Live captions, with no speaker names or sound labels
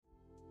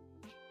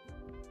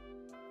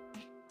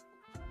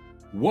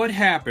What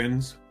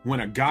happens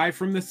when a guy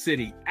from the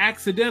city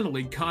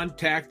accidentally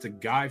contacts a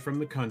guy from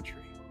the country?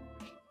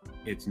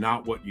 It's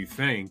not what you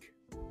think.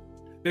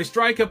 They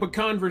strike up a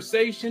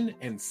conversation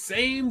and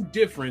same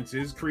difference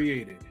is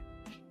created.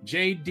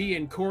 JD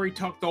and Corey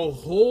talk the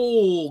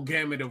whole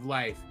gamut of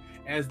life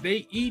as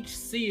they each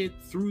see it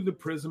through the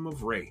prism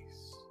of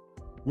race.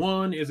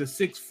 One is a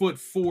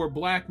 6'4"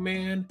 black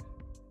man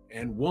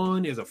and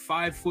one is a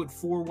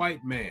 5'4"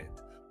 white man.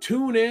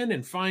 Tune in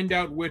and find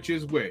out which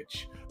is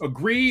which.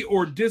 Agree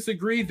or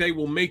disagree, they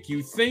will make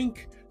you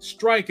think,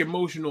 strike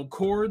emotional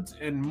chords,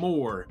 and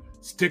more.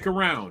 Stick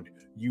around.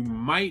 You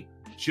might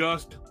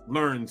just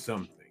learn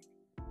something.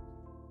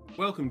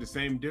 Welcome to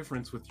Same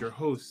Difference with your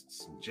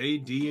hosts,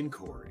 JD and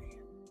Corey.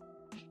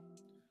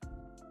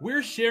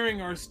 We're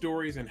sharing our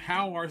stories and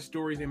how our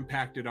stories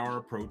impacted our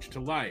approach to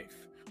life.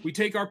 We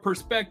take our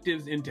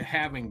perspectives into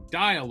having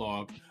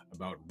dialogue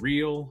about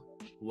real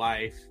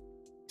life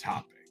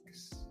topics.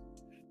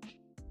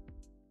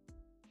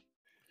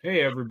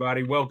 Hey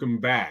everybody, welcome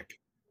back.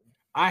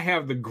 I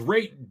have the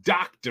great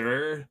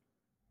Dr.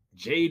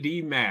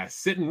 JD Mass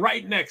sitting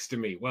right next to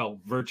me. Well,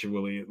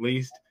 virtually at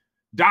least.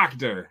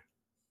 Doctor,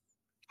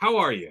 how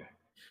are you?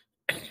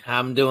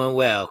 I'm doing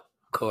well,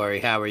 Corey.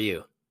 How are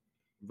you?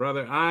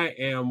 Brother, I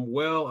am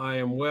well.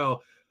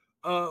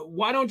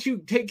 Why don't you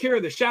take care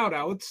of the shout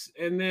outs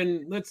and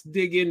then let's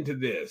dig into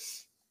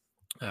this.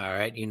 All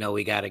right. You know,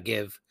 we got to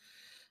give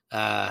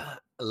a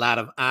lot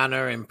of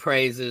honor and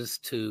praises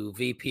to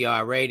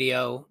VPR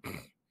Radio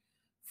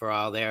for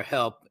all their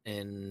help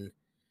in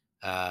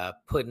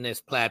putting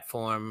this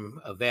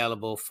platform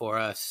available for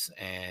us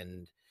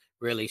and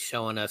really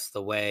showing us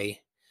the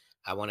way.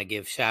 I want to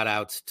give shout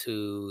outs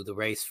to the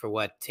Race for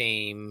What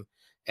team,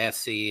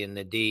 Essie and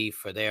the D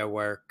for their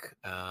work.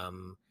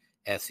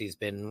 Essie's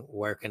been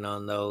working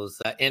on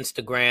those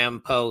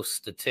Instagram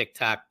posts, the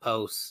TikTok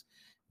posts,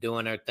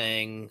 doing her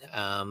thing.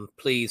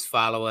 Please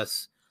follow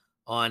us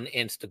on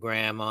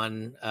Instagram,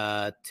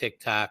 on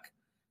TikTok.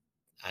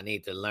 I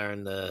need to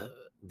learn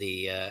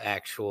the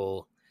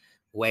actual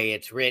way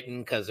it's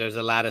written because there's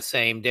a lot of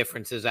same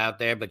differences out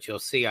there, but you'll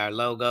see our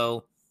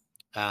logo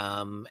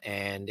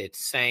and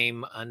it's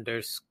same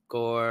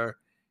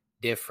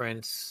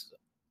 _difference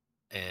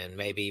and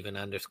maybe even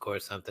underscore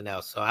something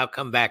else. So I'll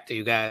come back to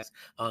you guys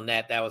on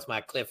that. That was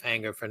my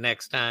cliffhanger for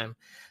next time.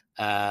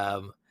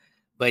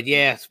 But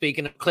yeah,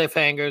 speaking of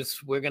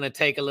cliffhangers, we're going to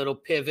take a little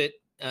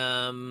pivot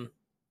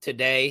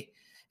today,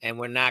 and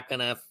we're not going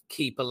to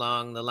keep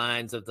along the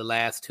lines of the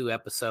last two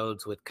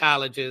episodes with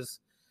colleges.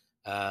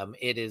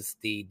 It is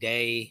the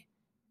day,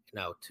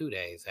 2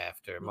 days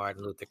after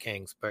Martin Luther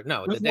King's birthday.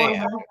 No, the day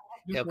after.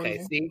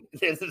 Okay, see,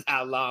 this is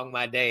how long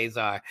my days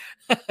are.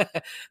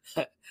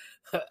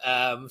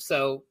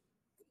 So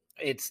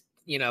it's,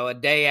 a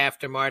day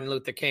after Martin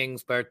Luther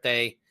King's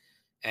birthday.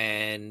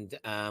 And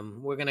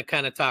we're going to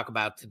kind of talk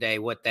about today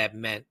what that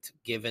meant,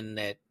 given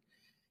that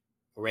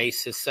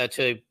race is such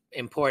an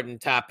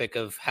important topic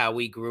of how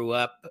we grew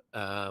up.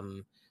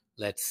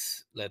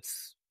 Let's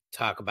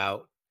talk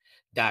about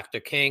Dr.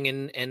 King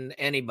and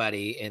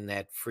anybody in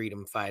that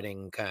freedom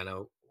fighting kind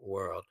of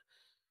world.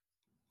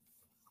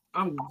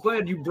 I'm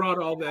glad you brought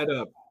all that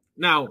up.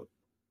 Now,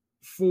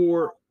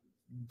 for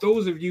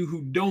those of you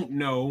who don't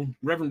know,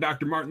 Reverend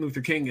Dr. Martin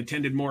Luther King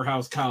attended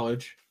Morehouse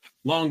College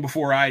long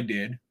before I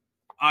did.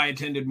 I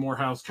attended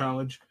Morehouse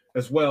College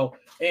as well.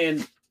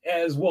 And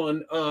as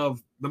one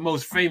of the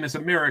most famous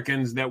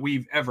Americans that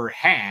we've ever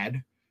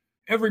had,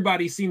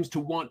 everybody seems to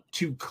want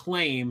to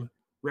claim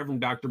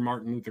Reverend Dr.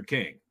 Martin Luther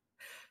King.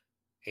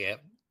 Yeah,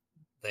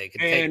 they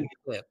can take the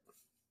clip.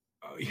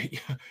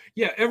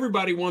 Yeah,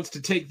 everybody wants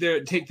to take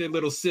their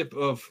little sip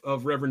of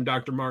Reverend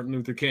Dr. Martin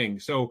Luther King.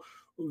 So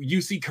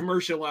you see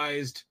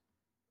commercialized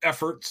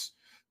efforts,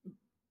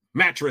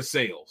 mattress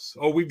sales.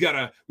 Oh, we've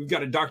got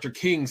a Dr.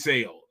 King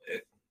sale.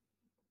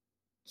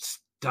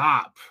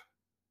 Stop.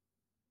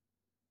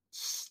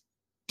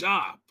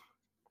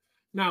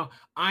 Now,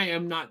 I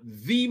am not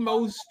the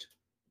most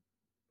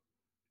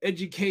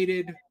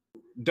educated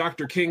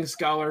Dr. King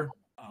scholar.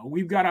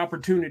 We've got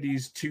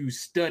opportunities to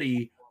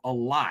study a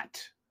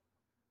lot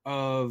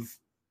of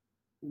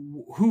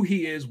who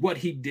he is, what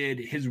he did,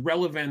 his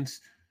relevance.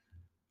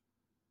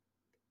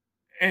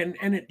 And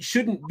it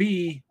shouldn't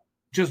be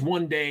just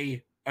one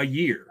day a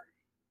year.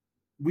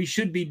 We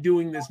should be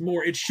doing this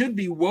more. It should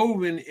be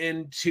woven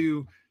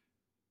into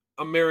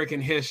American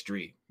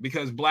history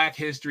because Black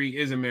history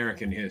is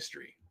American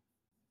history.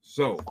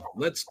 So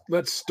let's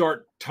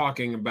start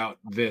talking about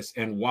this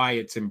and why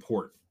it's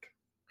important.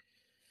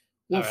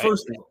 Well, right.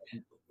 First,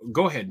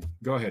 go ahead.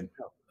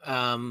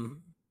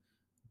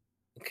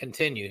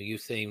 Continue. You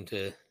seem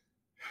to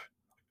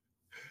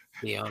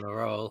be on a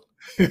roll.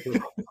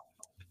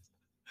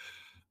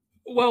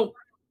 Well,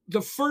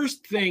 the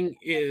first thing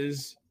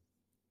is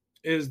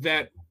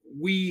that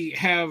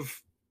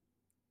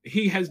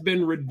he has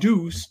been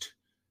reduced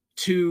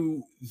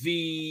to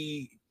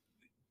the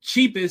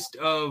cheapest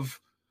of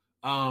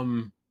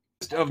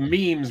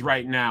memes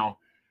right now,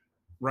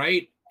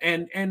 right?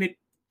 And it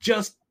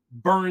just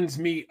burns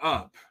me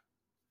up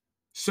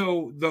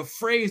So the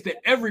phrase that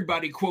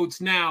everybody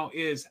quotes now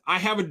is, I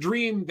have a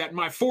dream that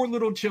my 4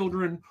 little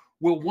children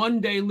will one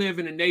day live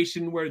in a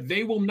nation where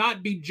they will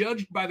not be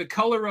judged by the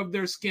color of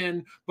their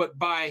skin, but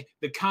by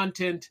the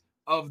content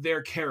of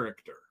their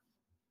character.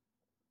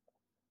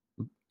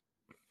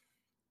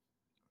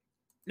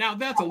 Now,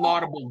 that's a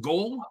laudable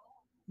goal.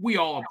 We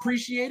all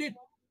appreciate it.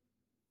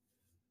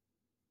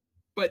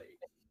 But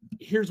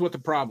here's what the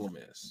problem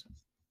is.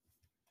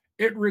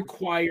 It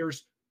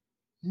requires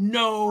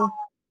no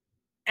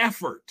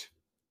effort.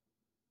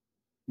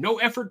 No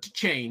effort to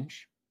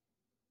change.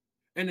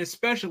 And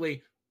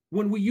especially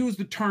when we use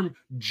the term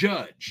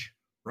judge,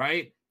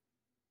 right?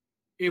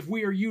 If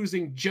we are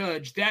using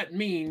judge, that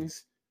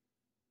means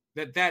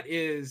that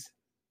is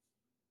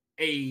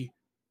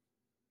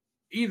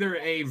either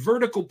a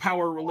vertical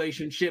power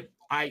relationship,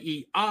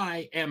 i.e.,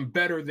 I am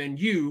better than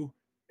you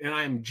and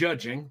I am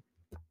judging,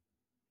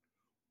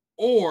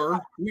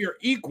 or we are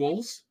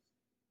equals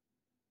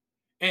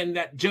and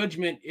that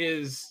judgment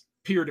is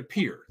peer to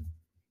peer.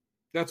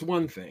 That's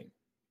one thing.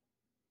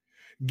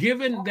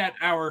 Given that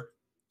our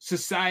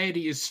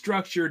society is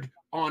structured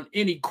on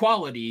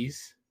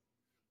inequalities,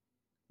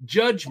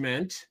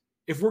 judgment,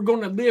 if we're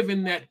going to live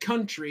in that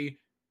country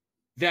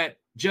that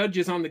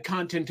judges on the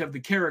content of the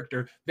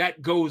character,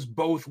 that goes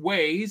both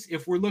ways.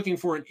 If we're looking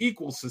for an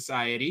equal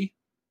society,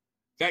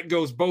 that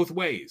goes both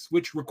ways,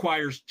 which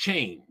requires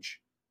change.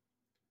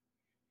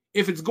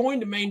 If it's going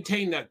to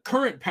maintain that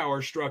current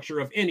power structure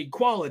of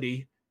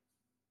inequality,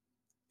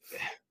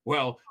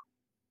 well,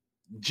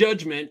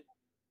 judgment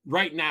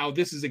right now,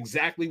 this is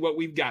exactly what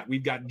we've got.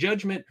 We've got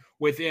judgment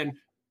within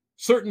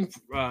certain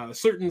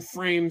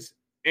frames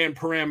and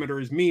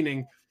parameters,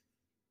 meaning,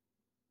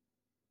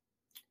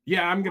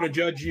 yeah, I'm going to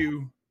judge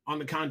you on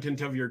the content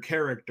of your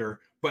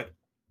character, but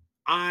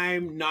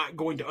I'm not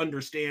going to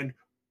understand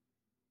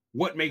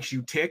what makes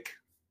you tick.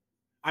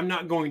 I'm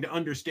not going to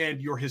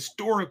understand your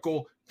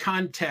historical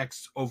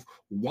context of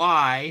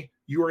why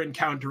you're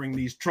encountering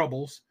these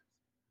troubles.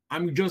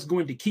 I'm just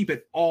going to keep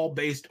it all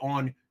based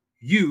on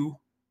you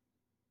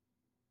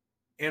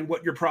and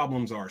what your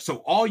problems are. So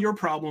all your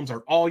problems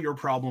are all your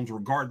problems,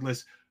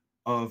 regardless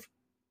of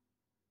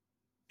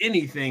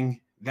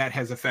anything that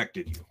has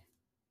affected you.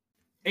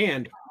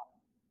 And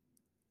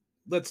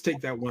let's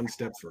take that one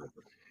step further.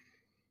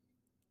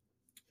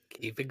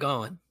 Keep it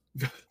going.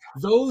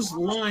 Those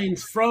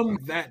lines from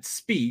that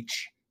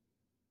speech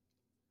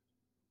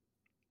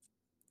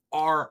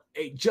are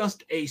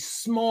just a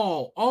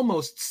small,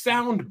 almost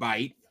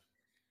soundbite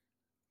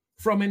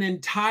from an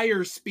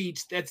entire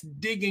speech that's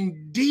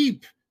digging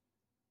deep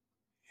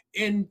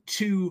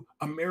into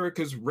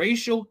America's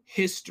racial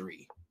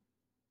history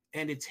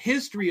and its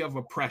history of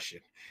oppression,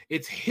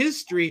 its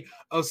history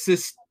of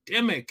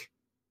systemic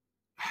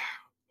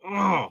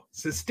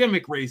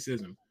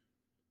racism.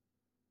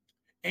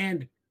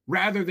 And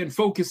rather than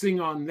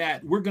focusing on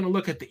that, we're going to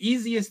look at the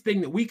easiest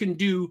thing that we can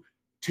do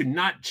to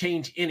not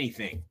change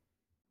anything.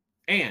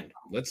 And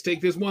let's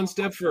take this one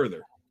step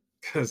further,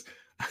 because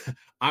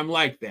I'm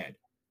like that.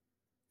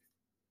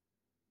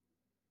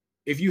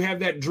 If you have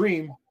that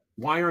dream,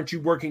 why aren't you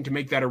working to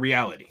make that a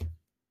reality?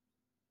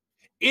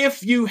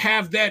 If you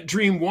have that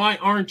dream, why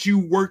aren't you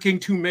working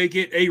to make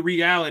it a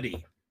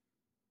reality?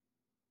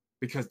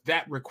 Because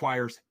that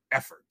requires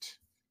effort.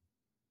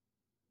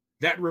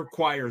 That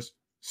requires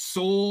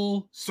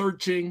soul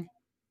searching.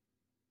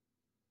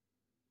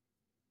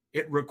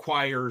 It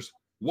requires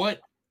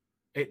what?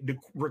 It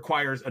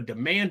requires a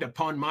demand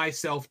upon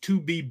myself to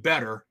be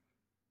better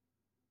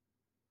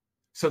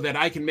so that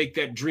I can make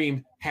that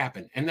dream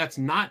happen. And that's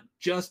not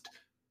just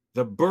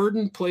the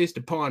burden placed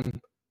upon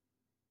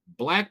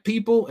Black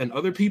people and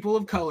other people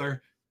of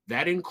color.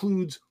 That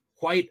includes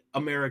white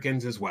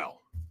Americans as well.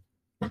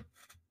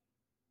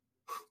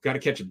 Got to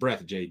catch a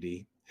breath,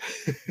 JD.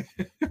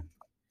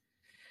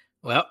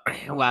 Well,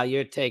 while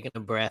you're taking a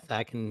breath,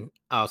 I can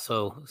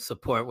also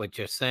support what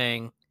you're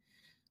saying.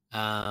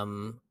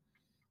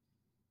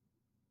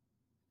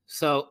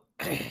 So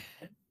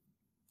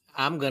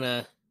I'm going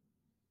to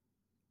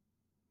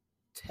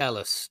tell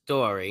a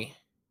story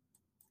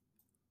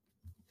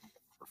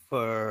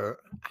for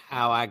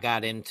how I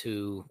got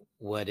into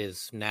what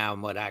is now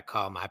what I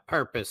call my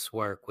purpose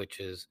work, which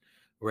is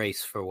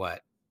Race for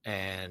What.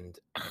 And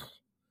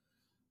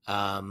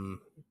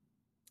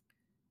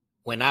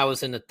when I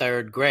was in the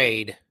 3rd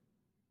grade,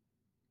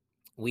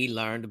 we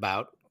learned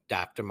about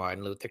Dr.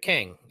 Martin Luther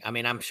King. I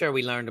mean, I'm sure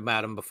we learned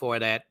about him before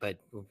that, but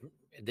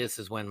this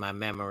is when my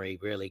memory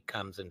really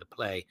comes into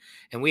play.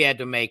 And we had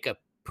to make a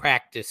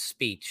practice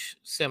speech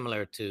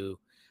similar to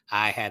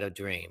I Had a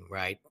Dream,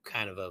 right?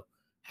 Kind of a,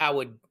 how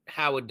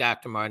would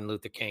Dr. Martin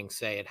Luther King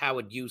say it? How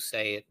would you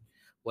say it?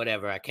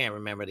 Whatever. I can't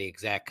remember the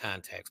exact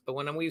context. But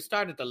when we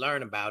started to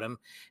learn about him,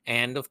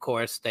 and of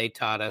course, they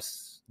taught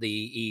us the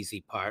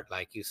easy part,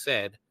 like you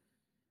said,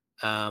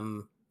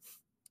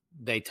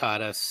 they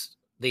taught us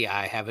the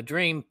I Have a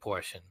Dream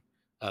portion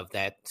of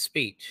that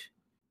speech.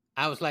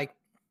 I was like,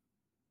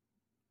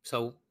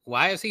 so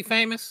why is he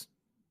famous?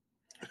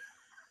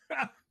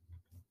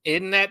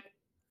 Isn't that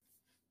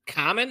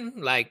common,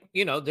 like,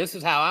 this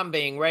is how I'm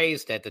being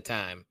raised at the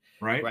time.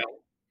 Right. Right.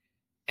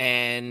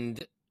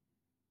 And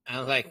I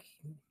was like,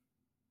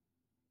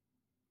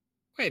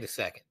 wait a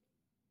second.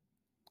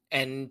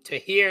 And to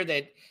hear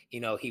that,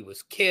 he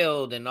was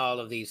killed and all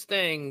of these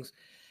things,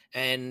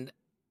 and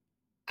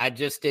I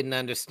just didn't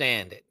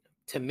understand it.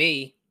 To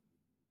me,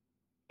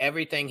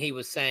 everything he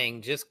was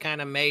saying just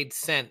kind of made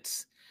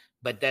sense.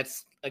 But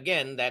that's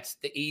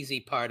the easy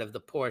part of the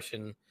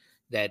portion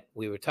that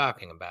we were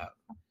talking about.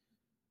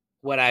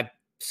 What I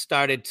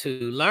started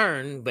to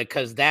learn,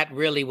 because that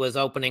really was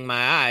opening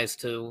my eyes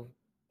to,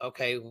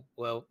 okay,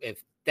 well,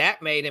 if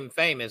that made him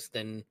famous,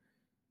 then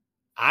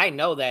I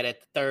know that at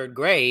the third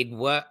grade,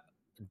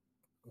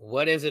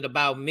 what is it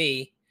about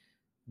me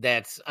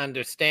that's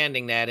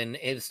understanding that? And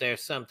is there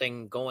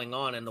something going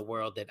on in the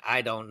world that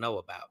I don't know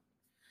about?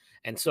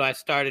 And so I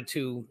started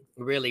to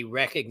really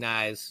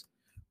recognize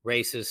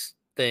racist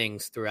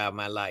things throughout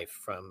my life.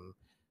 From,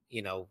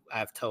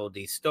 I've told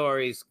these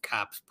stories,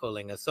 cops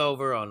pulling us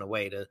over on the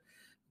way to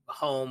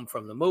home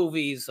from the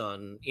movies,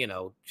 on,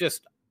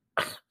 just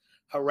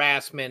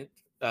harassment,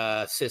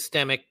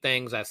 systemic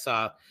things. I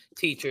saw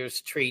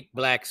teachers treat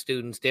Black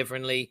students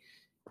differently,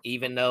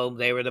 even though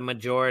they were the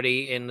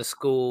majority in the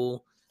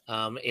school.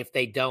 If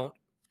they don't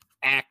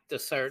act a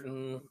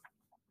certain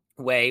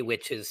way,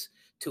 which is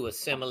to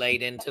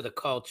assimilate into the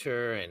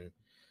culture and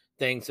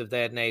things of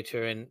that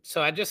nature. And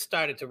so I just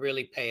started to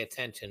really pay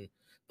attention.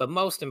 But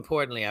most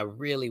importantly, I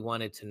really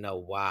wanted to know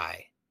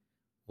why.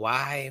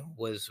 Why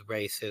was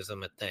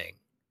racism a thing?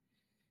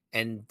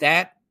 And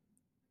that,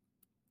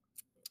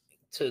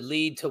 to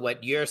lead to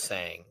what you're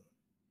saying,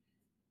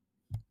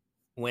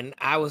 when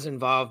I was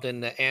involved in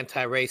the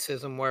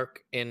anti-racism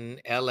work in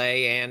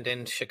LA and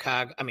in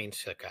Chicago,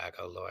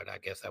 Lord, I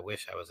guess I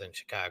wish I was in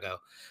Chicago,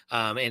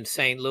 in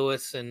St.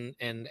 Louis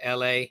and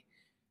LA,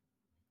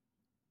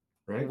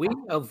 Right. we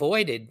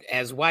avoided,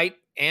 as white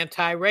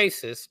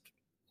anti-racist,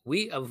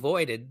 we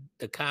avoided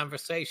the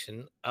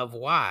conversation of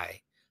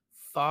why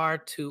far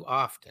too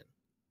often.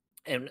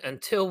 And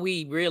until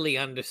we really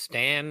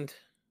understand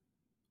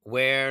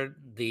where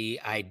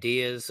the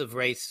ideas of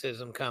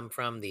racism come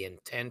from, the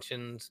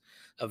intentions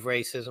of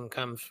racism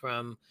comes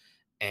from,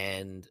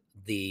 and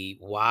the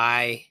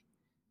why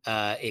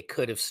it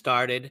could have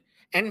started.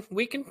 And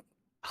we can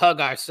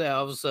hug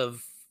ourselves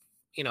of,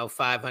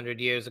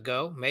 500 years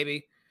ago,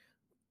 maybe,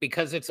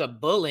 because it's a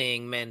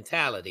bullying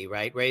mentality,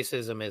 right?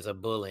 Racism is a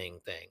bullying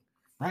thing,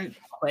 Right.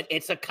 but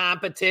it's a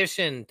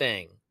competition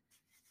thing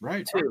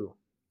Right. too.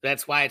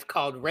 That's why it's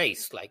called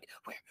race. Like,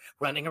 we're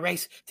running a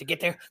race to get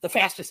there the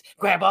fastest,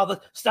 grab all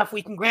the stuff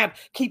we can grab,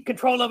 keep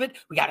control of it.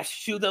 We got to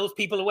shoo those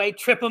people away,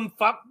 trip them,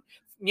 fuck,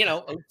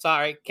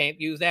 sorry,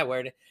 can't use that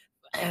word.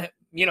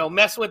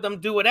 Mess with them,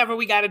 do whatever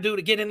we got to do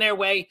to get in their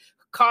way,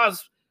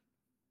 cause,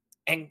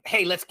 and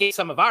hey, let's get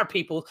some of our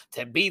people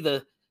to be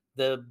the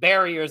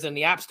barriers and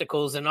the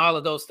obstacles and all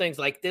of those things.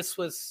 Like, this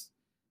was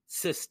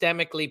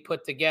systemically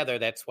put together.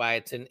 That's why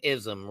it's an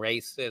ism,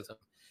 racism.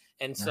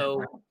 And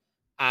so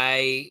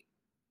I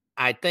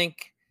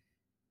think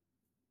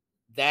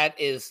that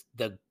is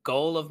the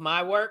goal of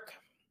my work,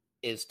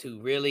 is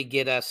to really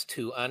get us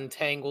to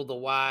untangle the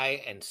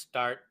why and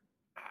start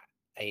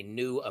a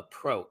new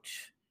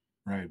approach.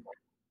 Right.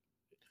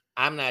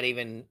 I'm not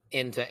even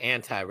into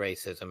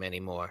anti-racism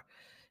anymore.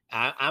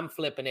 I'm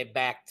flipping it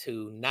back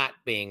to not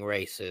being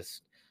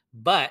racist.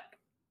 But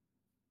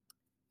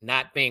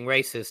not being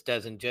racist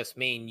doesn't just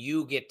mean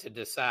you get to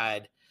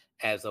decide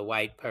as a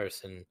white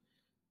person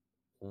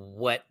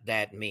what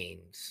that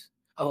means.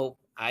 Oh,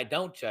 I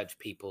don't judge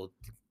people.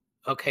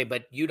 Okay,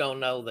 but you don't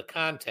know the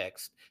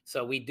context.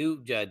 So we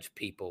do judge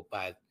people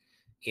by,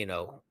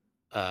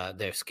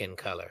 their skin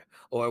color,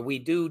 or we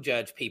do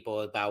judge people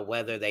about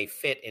whether they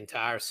fit into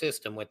our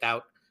system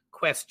without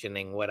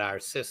questioning what our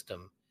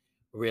system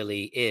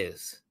really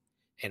is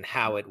and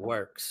how it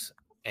works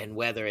and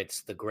whether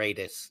it's the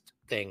greatest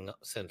thing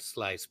since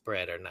sliced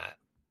bread or not.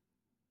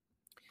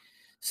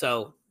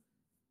 So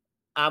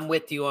I'm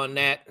with you on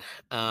that.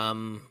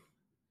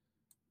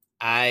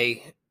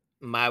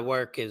 My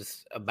work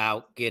is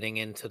about getting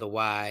into the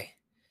why.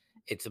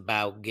 It's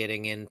about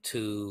getting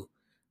into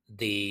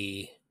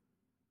the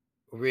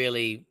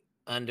really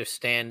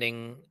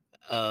understanding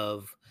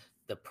of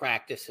the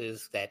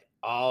practices that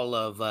all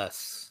of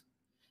us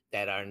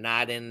that are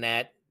not in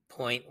that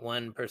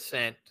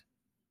 0.1%,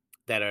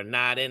 that are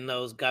not in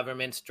those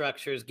government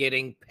structures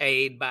getting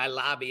paid by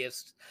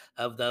lobbyists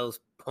of those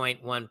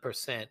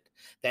 0.1%,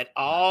 that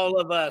all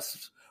of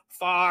us,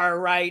 far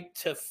right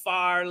to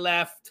far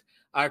left,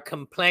 are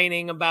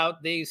complaining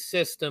about these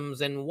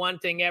systems and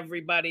wanting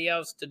everybody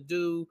else to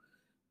do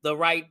the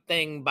right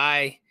thing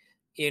by,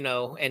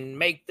 and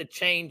make the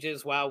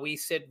changes, while we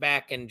sit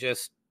back and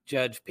just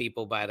judge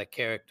people by the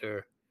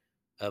character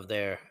of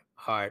their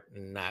heart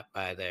and not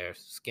by their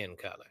skin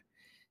color.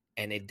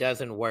 And it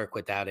doesn't work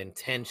without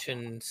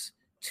intentions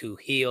to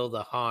heal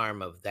the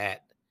harm of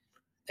that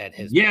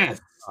has been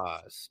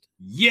caused.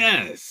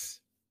 Yes.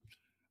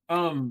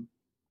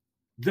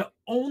 The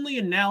only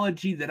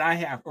analogy that I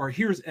have, or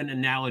here's an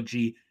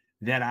analogy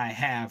that I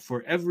have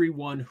for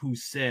everyone who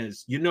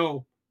says, you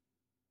know,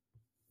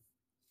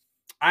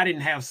 I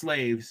didn't have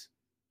slaves.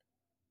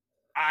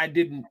 I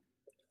didn't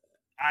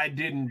I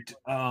didn't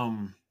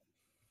I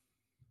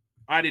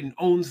didn't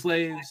own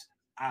slaves.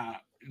 Uh,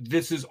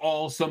 this is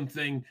all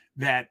something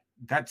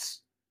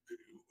that's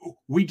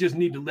we just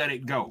need to let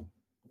it go.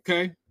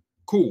 Okay?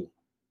 Cool.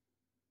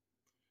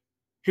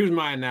 Here's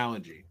my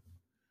analogy.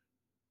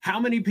 How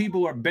many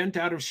people are bent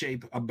out of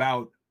shape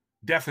about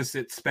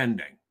deficit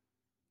spending?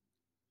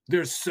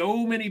 There's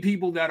so many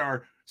people that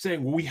are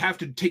saying, well, we have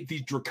to take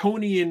these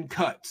draconian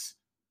cuts.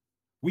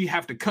 We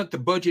have to cut the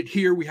budget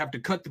here. We have to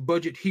cut the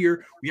budget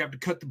here. We have to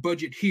cut the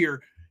budget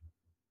here.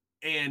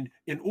 And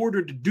in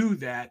order to do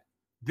that,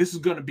 this is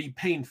going to be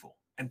painful.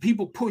 And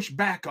people push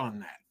back on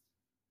that.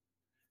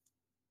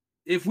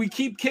 If we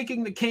keep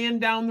kicking the can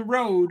down the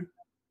road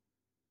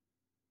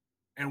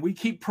and we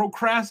keep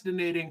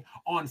procrastinating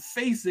on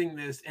facing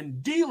this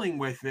and dealing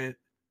with it,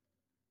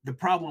 the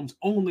problem's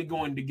only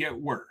going to get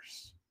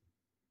worse.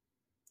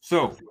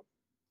 So,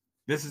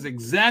 this is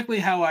exactly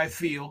how I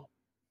feel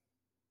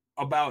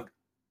about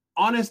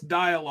honest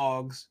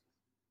dialogues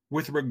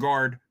with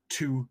regard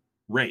to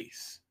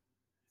race.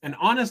 An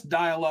honest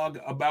dialogue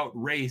about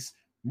race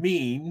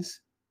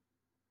means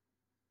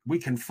we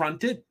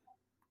confront it,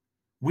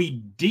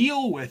 we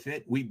deal with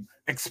it, we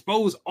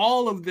expose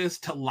all of this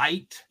to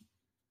light,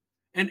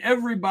 and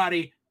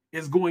everybody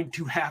is going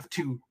to have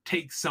to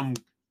take some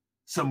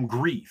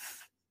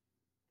grief,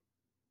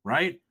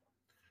 right?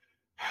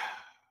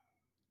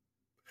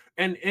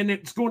 And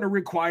it's going to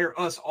require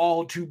us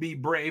all to be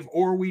brave,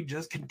 or we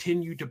just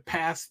continue to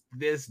pass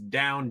this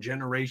down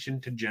generation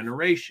to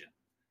generation.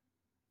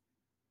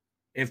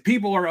 If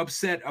people are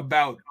upset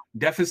about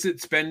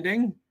deficit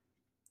spending,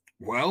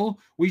 well,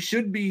 we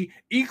should be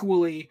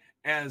equally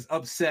as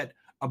upset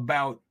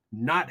about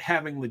not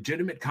having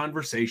legitimate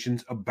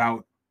conversations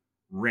about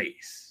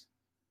race.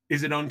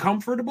 Is it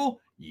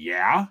uncomfortable?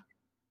 Yeah.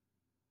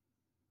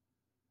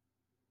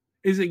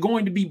 Is it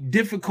going to be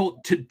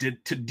difficult to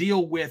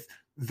deal with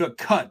the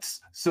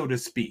cuts, so to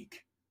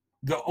speak,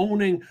 the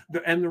owning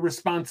and the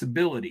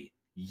responsibility?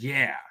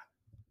 Yeah.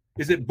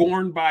 Is it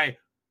borne by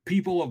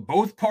people of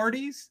both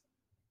parties?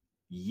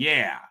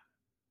 Yeah.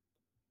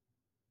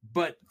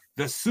 But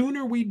the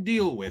sooner we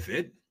deal with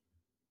it,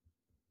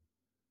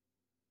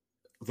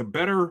 the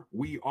better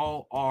we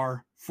all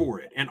are for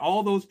it. And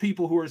all those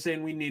people who are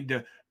saying we need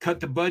to cut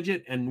the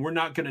budget and we're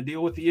not going to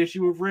deal with the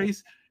issue of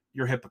race,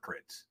 you're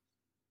hypocrites.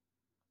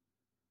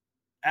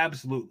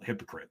 Absolute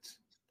hypocrites.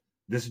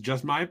 This is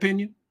just my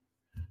opinion.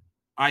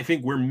 I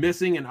think we're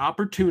missing an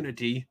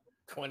opportunity.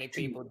 20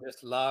 people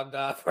just logged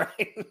off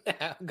right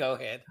now. Go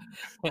ahead.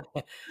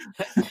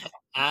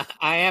 I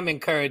am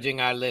encouraging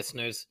our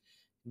listeners.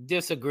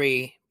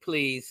 Disagree,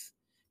 please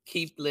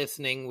keep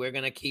listening. We're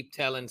going to keep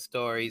telling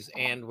stories,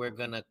 and we're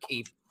going to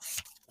keep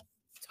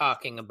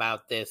talking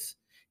about this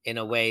in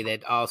a way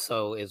that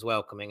also is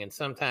welcoming. And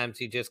sometimes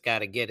you just got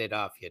to get it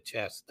off your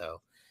chest,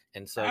 though.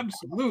 And so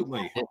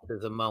absolutely, this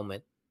is a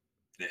moment.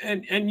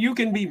 And you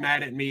can be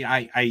mad at me.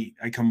 I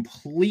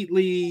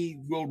completely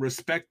will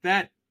respect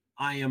that.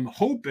 I am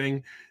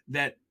hoping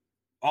that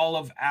all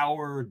of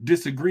our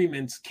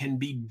disagreements can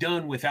be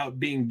done without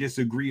being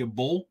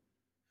disagreeable.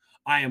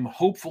 I am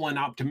hopeful and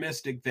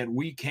optimistic that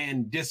we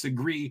can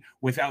disagree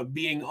without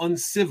being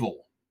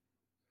uncivil.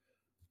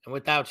 And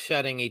without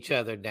shutting each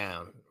other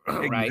down,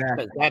 right? Because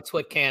Exactly. that's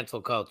what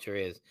cancel culture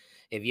is.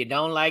 If you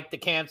don't like the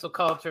cancel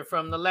culture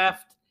from the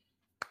left,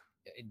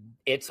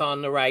 it's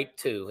on the right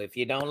too. If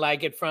you don't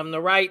like it from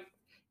the right,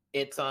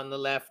 it's on the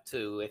left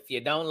too. If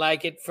you don't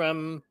like it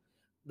from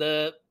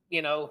the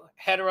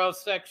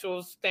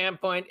heterosexual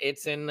standpoint,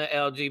 it's in the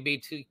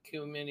LGBT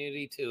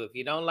community too. If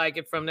you don't like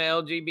it from the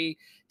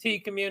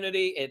LGBT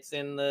community, it's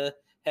in the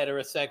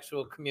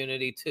heterosexual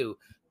community too.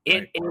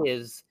 It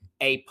is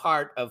a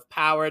part of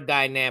power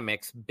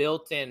dynamics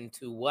built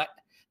into what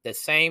the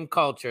same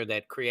culture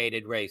that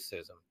created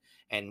racism.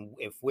 And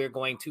if we're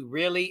going to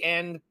really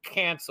end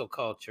cancel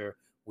culture,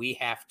 we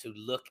have to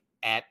look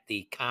at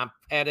the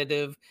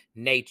competitive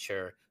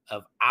nature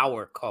of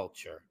our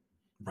culture.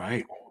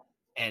 Right.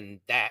 And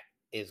that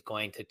is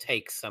going to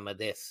take some of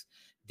this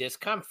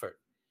discomfort.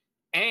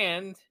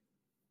 And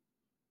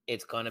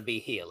it's going to be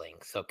healing.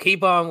 So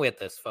keep on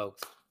with us,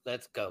 folks.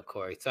 Let's go,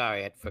 Corey.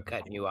 Sorry for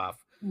cutting you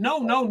off.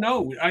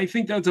 No. I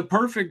think that's a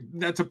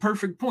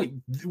perfect point.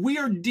 We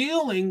are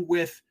dealing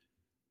with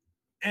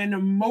an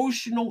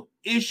emotional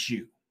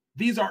issue.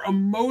 These are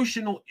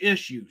emotional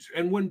issues.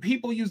 And when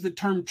people use the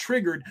term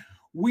triggered,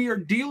 we are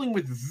dealing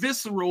with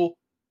visceral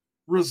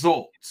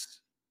results.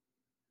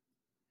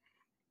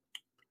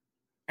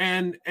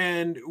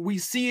 And we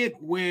see it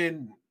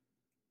when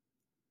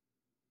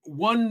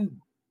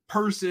one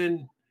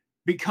person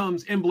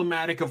becomes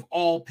emblematic of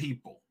all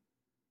people,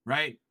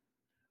 right?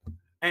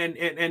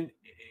 And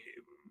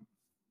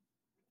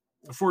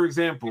for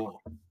example,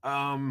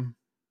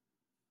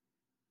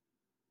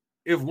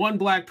 if one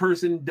black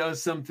person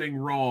does something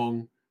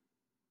wrong,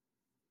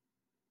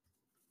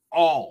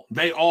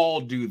 They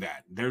all do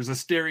that. There's a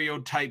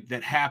stereotype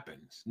that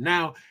happens.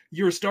 Now,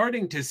 you're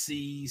starting to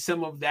see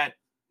some of that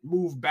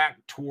move back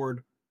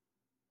toward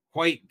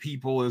white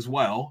people as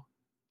well.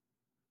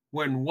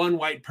 When one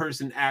white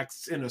person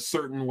acts in a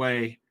certain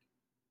way,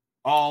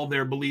 all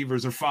their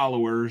believers or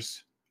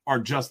followers are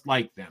just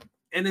like them.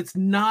 And it's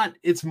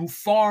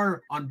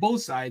far on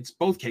both sides,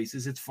 both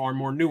cases, it's far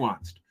more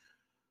nuanced.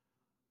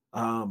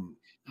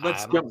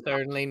 Let's I'm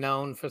certainly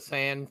known for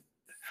saying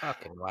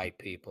fucking white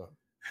people.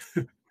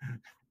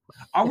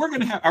 Are we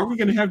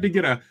gonna have to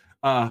get a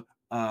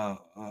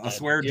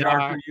swear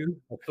jar for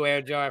you? A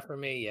swear jar for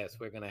me? Yes,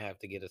 we're gonna have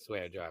to get a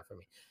swear jar for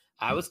me.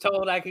 I was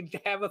told I could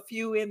have a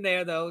few in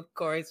there though,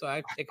 Corey, so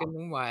I'm picking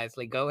them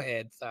wisely. Go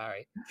ahead.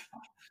 Sorry.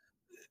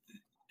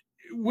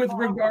 With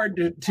regard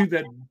to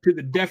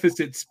the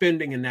deficit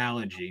spending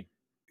analogy,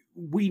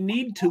 we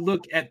need to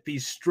look at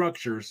these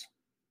structures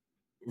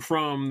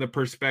from the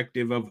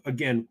perspective of,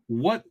 again,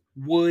 what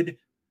would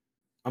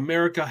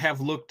America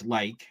have looked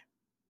like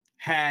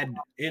had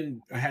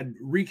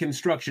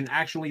Reconstruction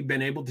actually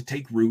been able to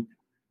take root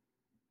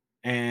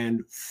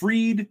and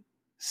freed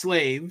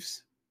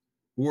slaves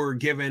were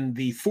given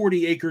the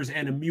 40 acres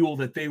and a mule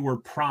that they were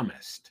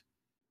promised?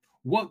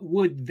 What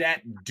would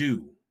that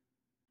do?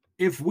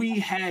 If we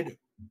had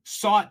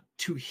sought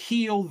to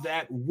heal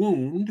that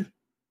wound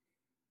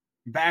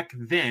back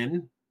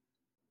then,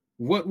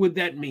 what would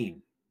that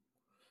mean?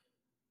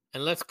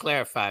 And let's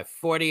clarify,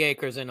 40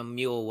 acres and a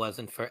mule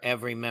wasn't for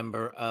every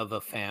member of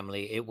a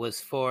family. It was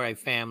for a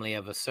family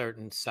of a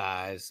certain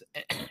size,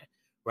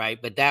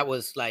 right? But that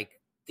was like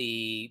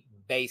the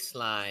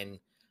baseline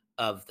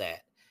of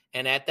that.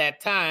 And at that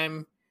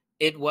time,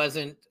 it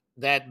wasn't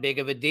that big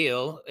of a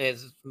deal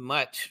as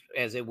much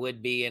as it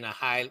would be in a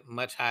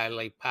much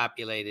highly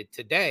populated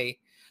today.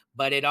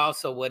 But it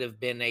also would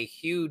have been a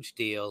huge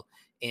deal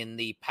in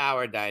the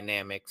power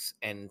dynamics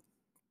and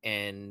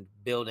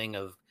building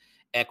of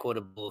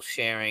equitable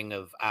sharing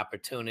of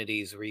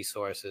opportunities,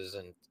 resources,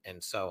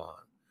 and so on.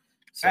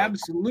 So,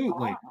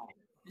 absolutely.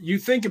 You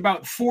think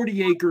about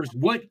 40 acres.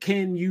 What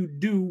can you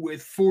do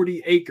with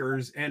 40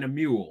 acres and a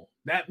mule?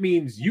 That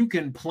means you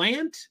can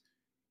plant.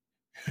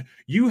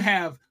 You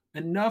have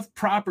enough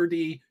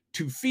property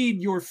to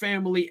feed your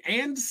family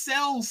and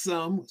sell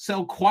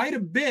quite a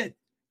bit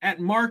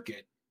at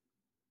market.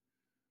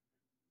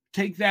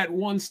 Take that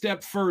one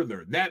step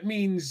further. That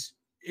means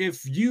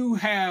if you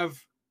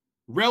have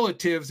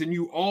relatives and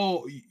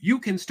you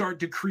can start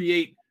to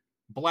create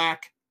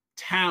black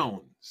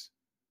towns.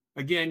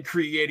 Again,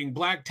 creating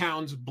black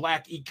towns,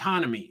 black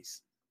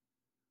economies,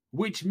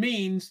 which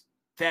means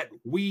that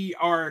we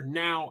are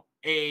now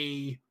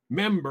a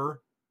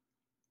member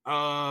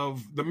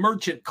of the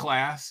merchant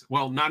class.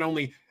 Well, not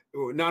only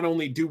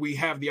do we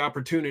have the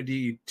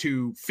opportunity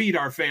to feed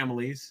our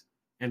families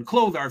and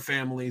clothe our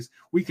families,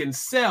 we can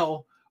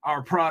sell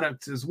our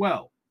products as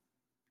well.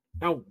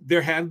 Now,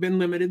 there have been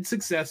limited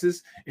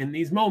successes in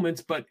these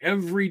moments, but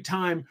every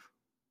time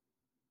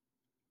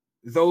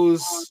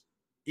those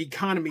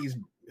economies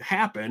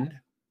happened,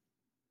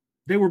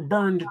 they were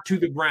burned to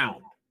the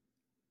ground.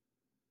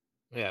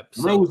 yeah.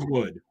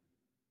 Rosewood,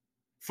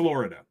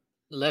 Florida.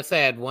 Let's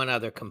add one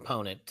other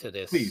component to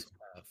this. Please.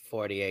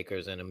 40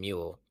 acres and a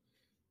mule.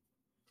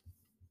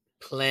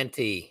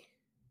 Plenty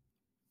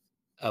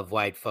of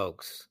white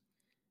folks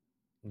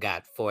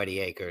got 40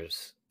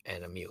 acres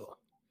and a mule.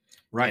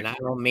 Right. And I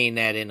don't mean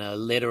that in a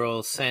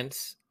literal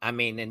sense. I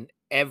mean, in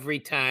every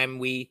time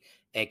we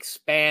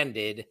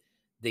expanded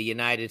the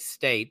United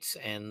States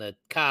and the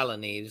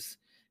colonies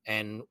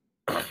and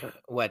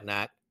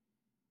whatnot,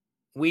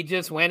 we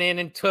just went in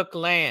and took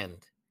land.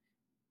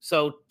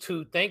 So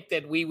to think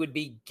that we would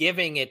be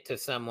giving it to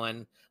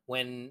someone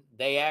when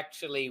they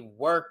actually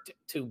worked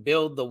to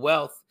build the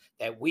wealth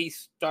that we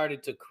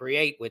started to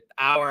create with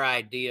our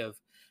idea of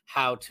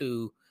how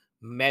to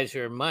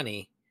measure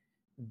money,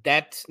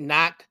 that's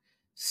not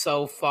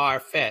so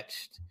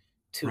far-fetched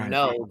to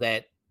know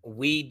that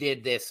we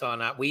did this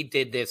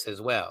as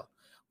well.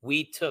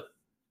 We took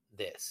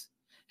this.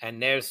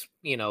 And there's,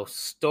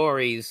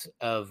 stories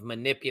of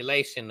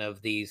manipulation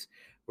of these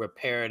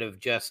reparative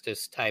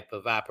justice type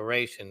of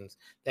operations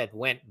that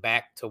went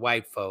back to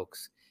white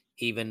folks,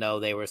 even though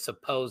they were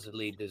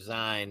supposedly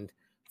designed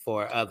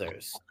for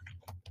others.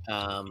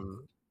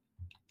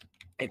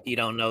 If you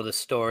don't know the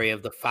story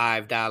of the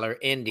 $5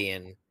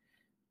 Indian,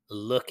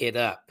 look it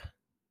up.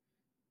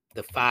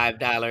 The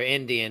 $5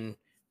 Indian,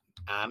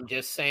 I'm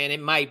just saying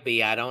it might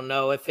be, I don't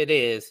know if it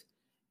is,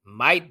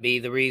 might be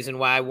the reason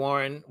why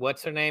Warren,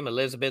 what's her name?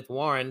 Elizabeth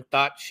Warren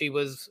thought she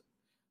was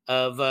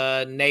of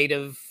a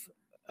native,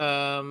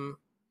 bloodline.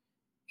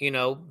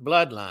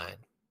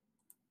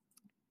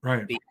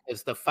 Right.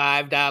 Because the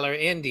 $5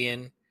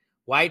 Indian,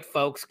 white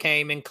folks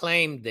came and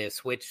claimed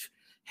this, which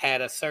had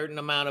a certain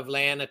amount of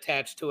land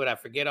attached to it. I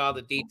forget all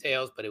the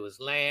details, but it was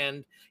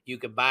land. You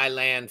could buy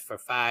land for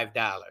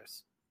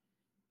 $5.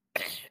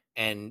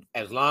 And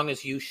as long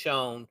as you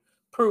shown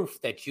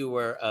proof that you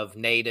were of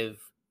native,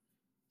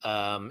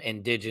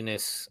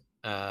 indigenous,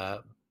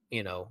 bloodline,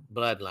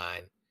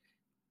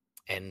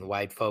 And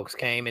white folks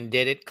came and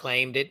did it,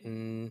 claimed it,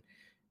 and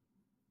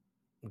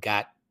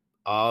got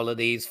all of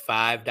these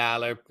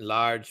 $5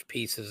 large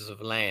pieces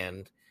of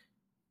land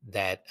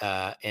that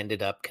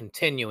ended up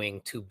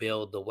continuing to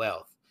build the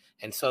wealth.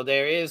 And so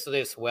there is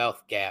this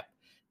wealth gap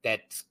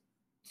that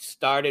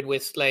started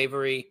with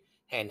slavery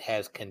and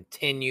has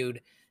continued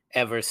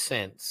ever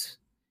since.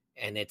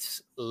 And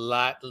it's a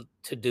lot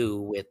to do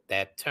with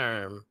that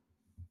term,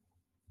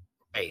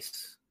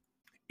 race.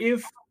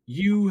 If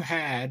you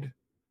had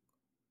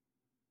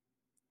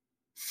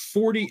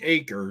 40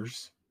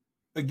 acres,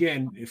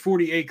 again,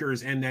 40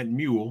 acres and that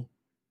mule,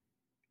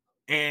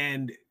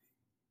 and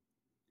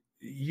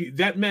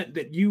that meant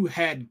that you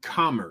had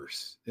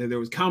commerce. There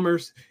was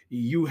commerce,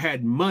 you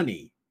had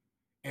money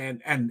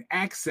and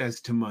access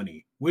to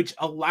money, which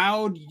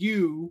allowed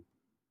you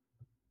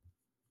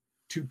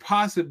to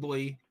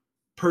possibly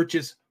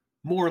purchase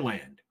more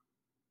land.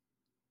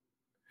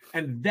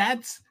 And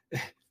that's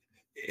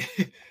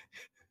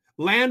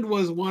land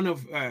is one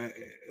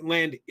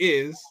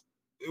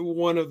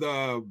of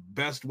the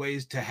best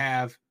ways to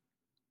have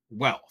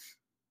wealth,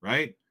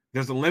 right?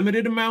 There's a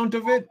limited amount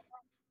of it,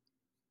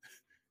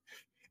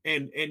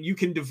 and you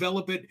can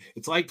develop it.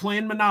 It's like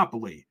playing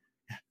Monopoly.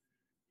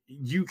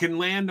 You can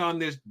land on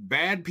this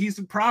bad piece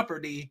of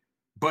property,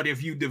 but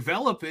if you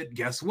develop it,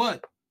 guess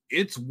what?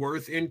 Its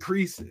worth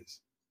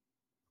increases.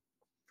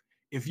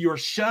 If you're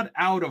shut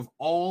out of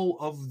all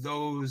of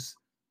those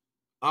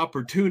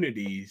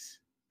opportunities,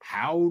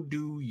 how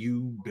do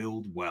you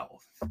build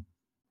wealth?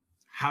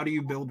 How do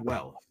you build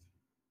wealth?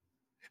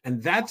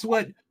 And that's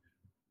what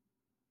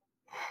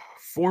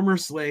former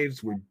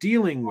slaves were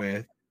dealing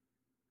with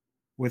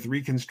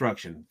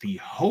Reconstruction, the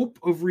hope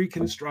of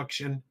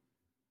Reconstruction,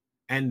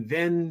 and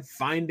then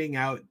finding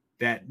out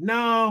that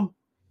no,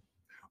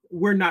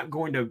 we're not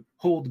going to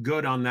hold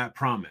good on that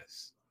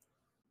promise.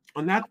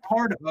 And that's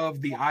part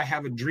of the I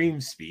Have a Dream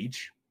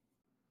speech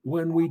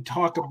when we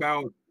talk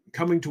about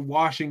coming to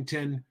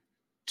Washington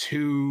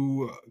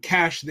to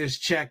cash this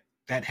check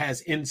that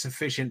has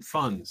insufficient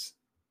funds.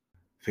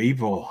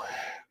 People,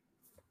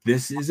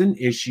 this is an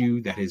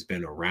issue that has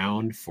been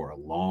around for a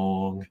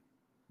long,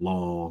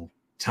 long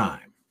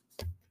time.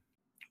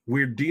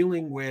 We're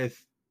dealing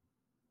with,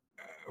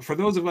 for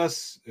those of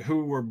us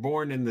who were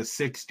born in the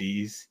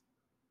 60s,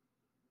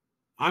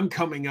 I'm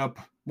coming up,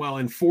 well,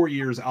 in 4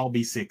 years, I'll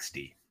be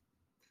 60.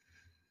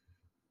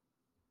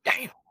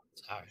 Damn.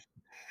 Sorry.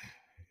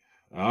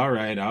 All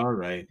right.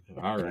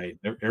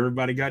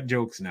 Everybody got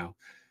jokes now.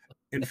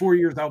 In 4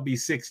 years, I'll be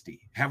 60.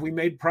 Have we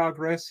made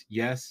progress?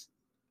 Yes.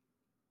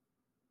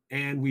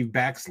 And we've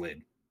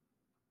backslid.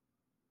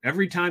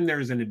 Every time there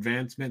is an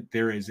advancement,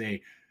 there is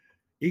a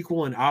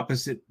equal and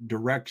opposite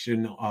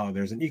direction.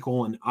 There's an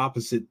equal and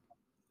opposite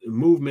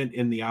movement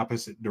in the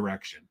opposite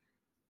direction.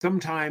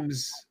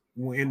 Sometimes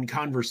in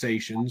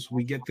conversations,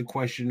 we get the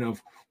question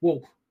of,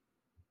 well,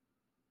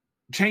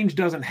 change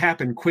doesn't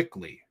happen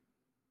quickly.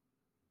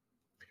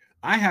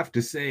 I have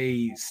to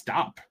say,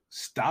 stop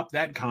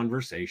that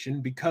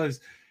conversation, because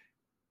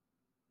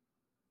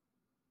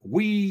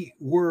we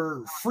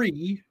were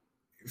free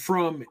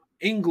from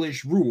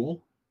English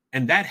rule,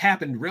 and that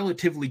happened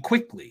relatively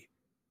quickly,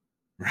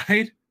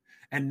 right?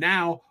 And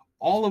now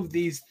all of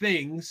these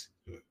things,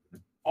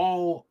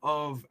 all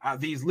of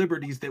these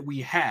liberties that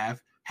we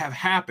have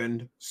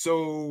happened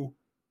so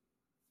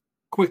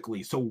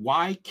quickly. So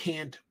why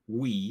can't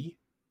we,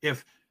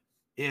 if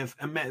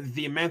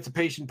the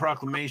Emancipation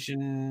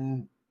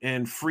Proclamation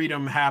and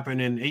freedom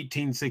happened in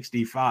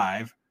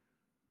 1865,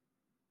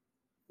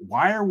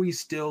 why are we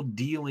still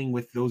dealing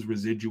with those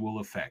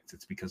residual effects?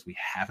 It's because we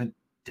haven't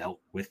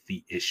dealt with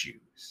the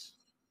issues.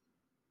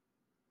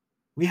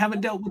 We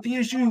haven't dealt with the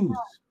issues.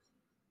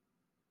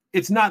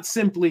 It's not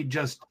simply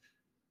just,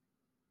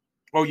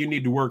 oh, you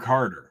need to work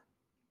harder.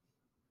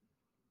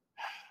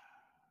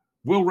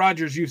 Will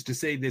Rogers used to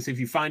say this: if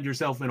you find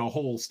yourself in a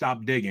hole,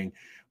 stop digging.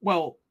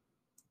 Well,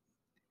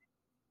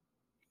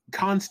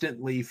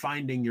 constantly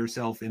finding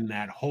yourself in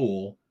that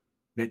hole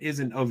that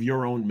isn't of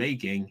your own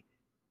making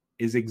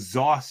is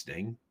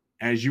exhausting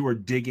as you are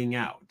digging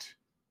out.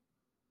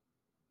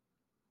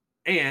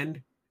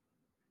 And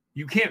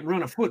you can't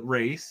run a foot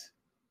race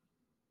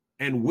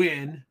and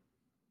win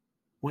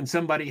when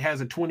somebody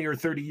has a 20 or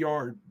 30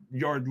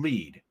 yard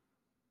lead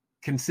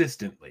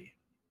consistently.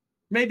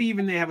 Maybe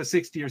even they have a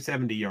 60 or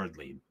 70 yard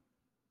lead.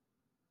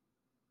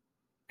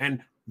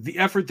 And the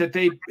effort that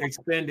they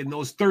expend in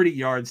those 30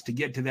 yards to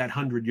get to that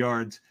 100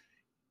 yards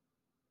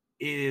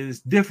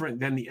is different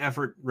than the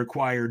effort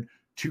required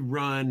to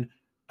run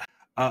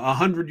a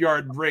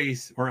 100-yard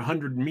race or a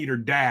 100-meter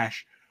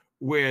dash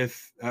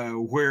with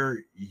where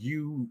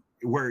you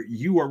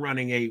are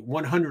running a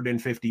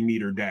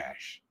 150-meter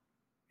dash.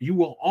 You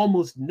will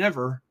almost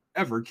never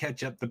ever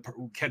catch up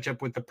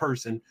with the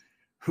person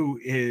who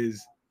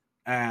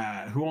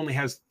only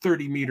has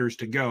 30 meters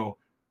to go,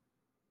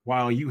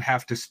 while you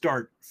have to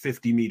start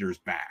 50 meters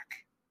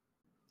back.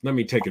 Let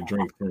me take a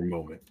drink for a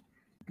moment.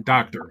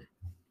 Doctor.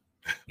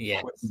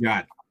 Yes. What you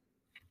got?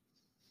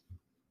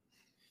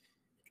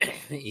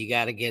 You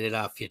got to get it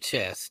off your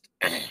chest.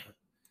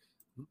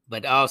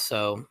 But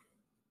also,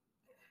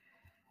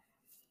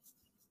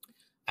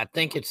 I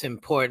think it's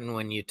important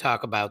when you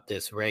talk about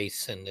this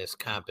race and this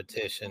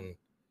competition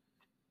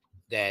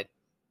that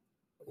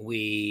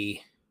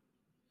we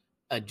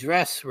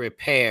address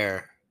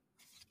repair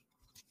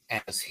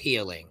as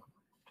healing.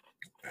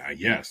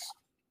 Yes.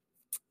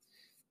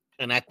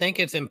 And I think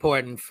it's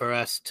important for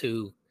us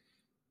to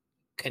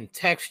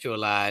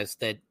contextualize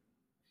that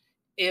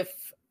if,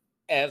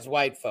 as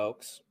white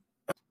folks,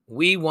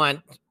 we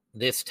want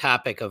this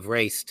topic of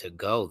race to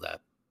go the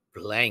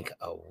blank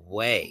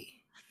away,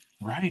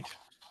 Right.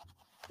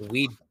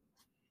 we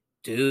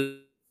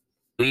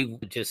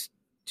just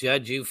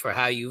judge you for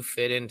how you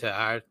fit into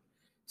our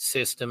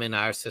system in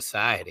our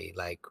society.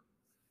 Like,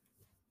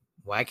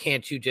 why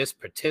can't you just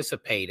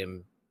participate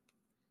in,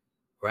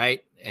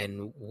 right?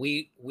 And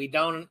we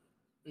don't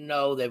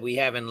know that we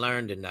haven't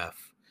learned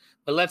enough.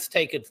 But let's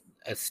take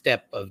a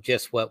step of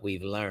just what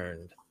we've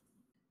learned.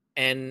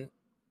 And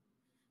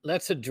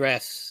let's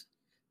address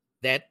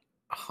that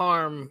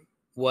harm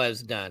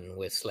was done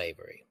with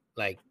slavery.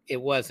 Like, it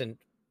wasn't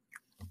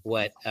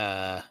what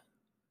the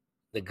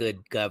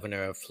good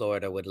governor of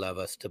Florida would love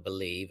us to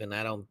believe. And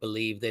I don't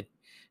believe that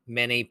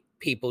many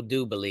people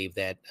do believe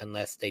that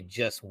unless they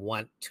just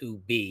want to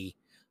be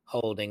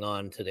holding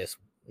on to this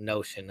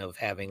notion of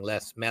having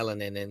less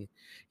melanin in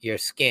your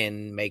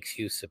skin makes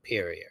you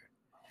superior.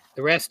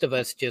 The rest of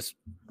us just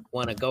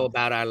want to go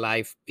about our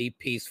life, be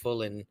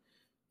peaceful, and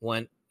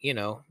want,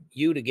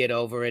 you to get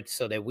over it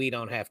so that we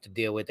don't have to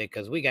deal with it,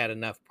 because we got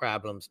enough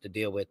problems to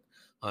deal with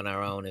on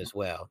our own as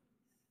well.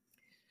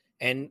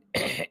 And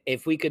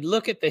if we could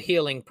look at the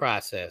healing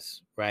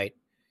process, right?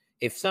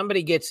 If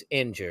somebody gets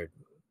injured,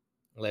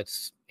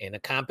 in a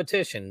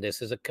competition,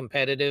 this is a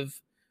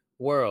competitive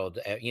world.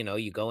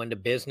 You go into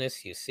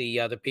business, you see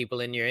other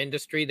people in your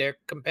industry, they're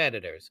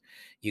competitors.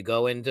 You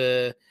go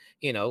into,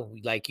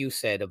 like you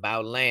said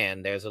about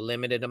land, there's a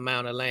limited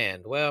amount of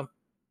land. Well,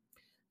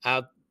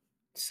 I'll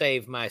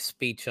save my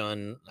speech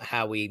on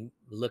how we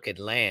look at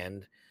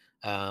land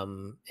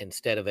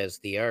instead of as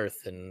the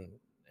earth, and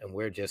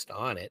we're just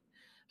on it,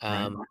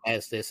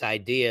 as this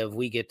idea of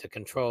we get to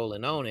control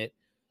and own it.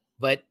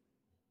 But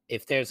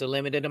if there's a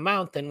limited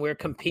amount, then we're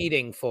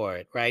competing for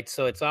it, right?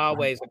 So it's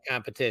always a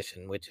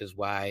competition, which is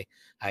why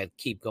I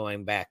keep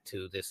going back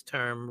to this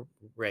term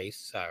race.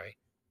 Sorry,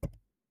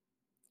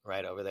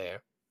 right over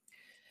there.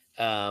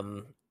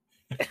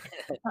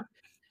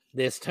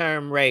 This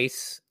term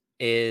race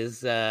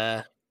is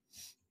about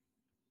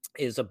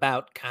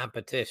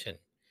competition,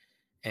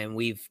 and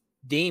we've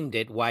deemed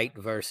it white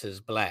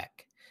versus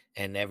black,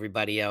 and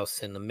everybody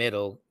else in the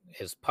middle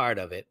is part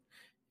of it,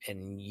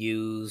 and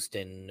used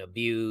and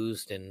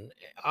abused, and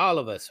all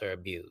of us are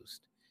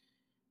abused.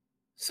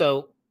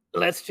 So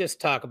let's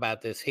just talk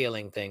about this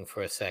healing thing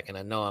for a second.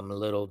 I know I'm a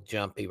little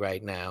jumpy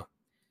right now,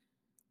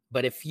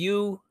 but if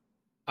you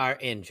are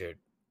injured,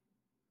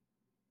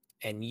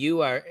 and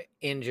you are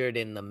injured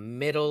in the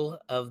middle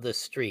of the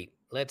street,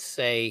 let's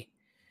say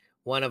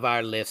one of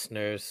our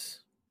listeners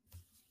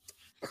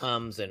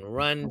comes and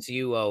runs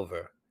you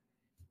over,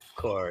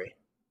 Corey.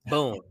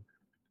 Boom.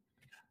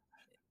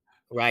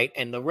 Right.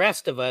 And the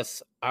rest of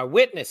us are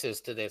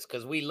witnesses to this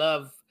because we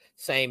love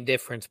Same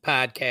Difference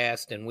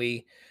podcast, and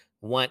we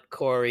want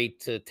Corey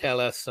to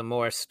tell us some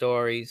more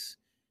stories.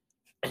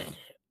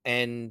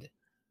 And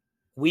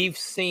we've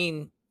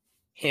seen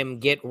him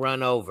get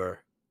run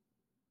over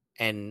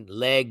and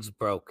legs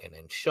broken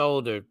and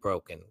shoulder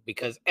broken,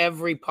 because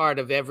every part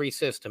of every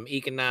system,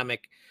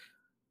 economic,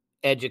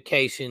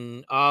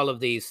 education, all of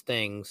these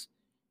things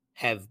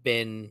have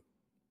been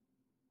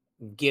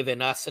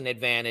given us an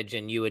advantage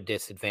and you a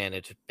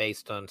disadvantage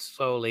based on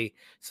solely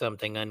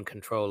something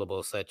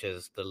uncontrollable, such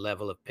as the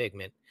level of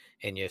pigment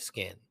in your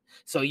skin.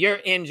 So you're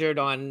injured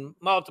on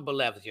multiple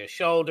levels. Your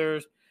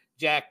shoulders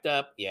jacked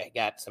up, you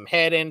got some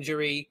head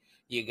injury,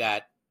 you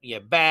got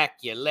your back,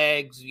 your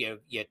legs, your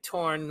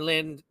torn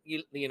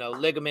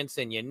ligaments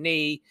in your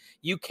knee.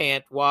 You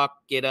can't walk,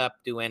 get up,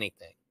 do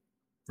anything.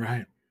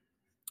 Right.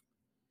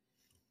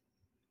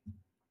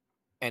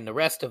 And the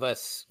rest of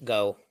us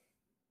go,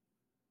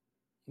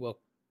 well,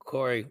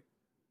 Corey,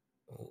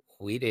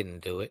 we didn't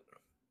do it.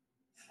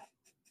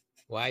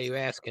 Why are you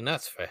asking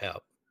us for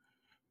help?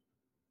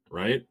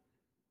 Right.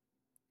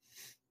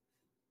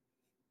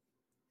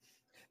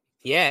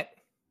 Yet,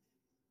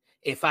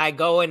 if I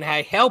go and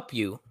I help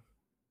you,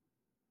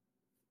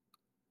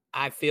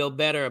 I feel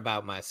better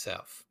about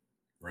myself.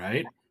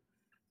 Right.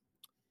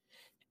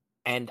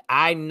 And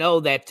I know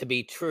that to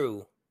be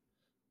true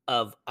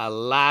of a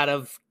lot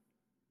of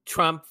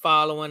Trump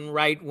following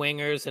right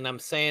wingers. And I'm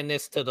saying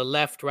this to the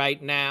left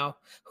right now,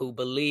 who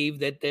believe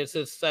that this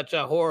is such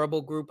a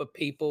horrible group of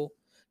people.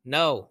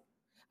 No,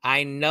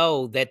 I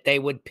know that they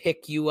would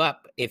pick you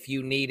up if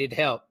you needed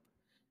help.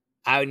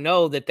 I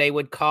know that they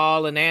would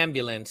call an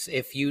ambulance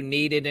if you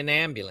needed an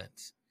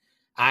ambulance.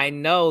 I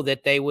know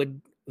that they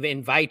would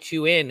invite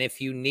you in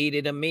if you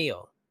needed a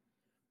meal.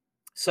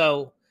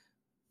 So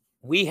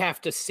we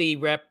have to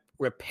see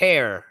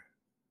repair,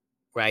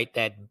 right?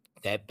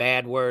 That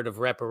bad word of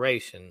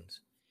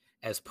reparations,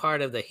 as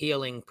part of the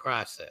healing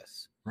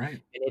process.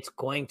 Right. And it's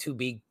going to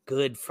be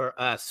good for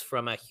us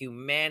from a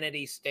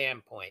humanity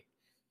standpoint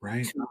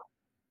Right. to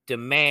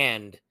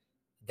demand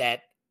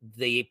that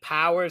the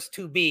powers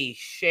to be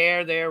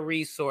share their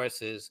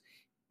resources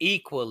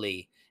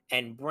equally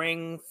and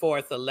bring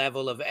forth a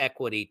level of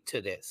equity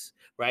to this,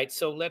 right?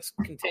 So let's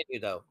continue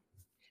though,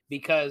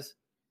 because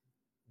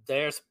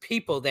there's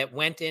people that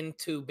went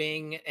into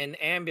being an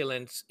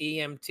ambulance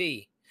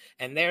EMT,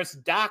 and there's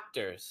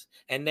doctors,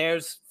 and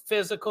there's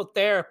physical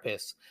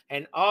therapists,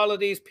 and all of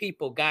these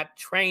people got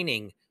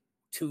training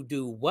to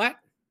do what?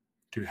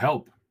 To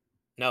help.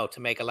 No, to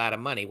make a lot of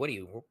money. What are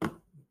you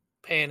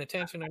paying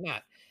attention or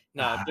not?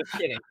 No, just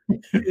kidding.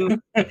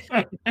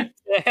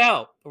 To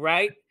help,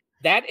 right?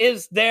 That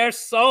is their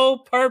sole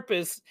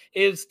purpose,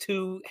 is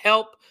to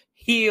help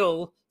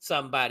heal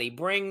somebody,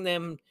 bring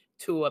them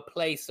to a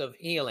place of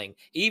healing.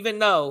 Even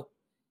though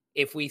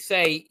if we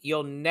say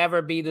you'll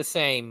never be the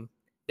same,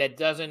 that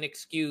doesn't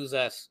excuse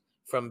us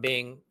from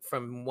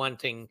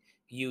wanting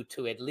you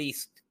to at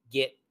least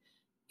get,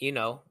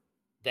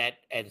 that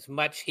as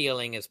much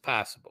healing as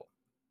possible.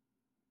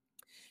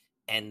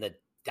 And the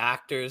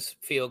doctors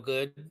feel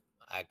good.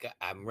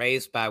 I'm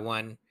raised by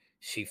one.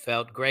 She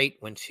felt great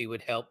when she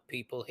would help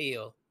people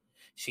heal.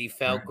 She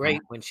felt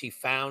great when she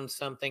found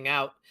something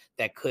out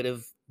that could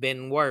have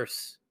been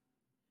worse.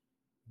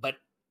 But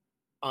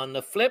on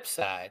the flip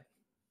side,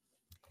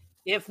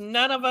 if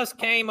none of us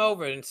came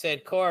over and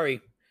said, Corey,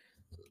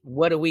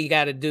 what do we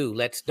got to do?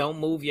 Don't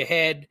move your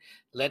head.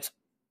 Let's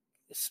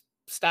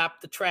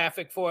stop the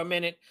traffic for a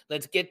minute.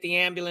 Let's get the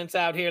ambulance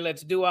out here.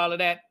 Let's do all of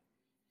that.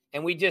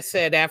 And we just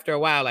said after a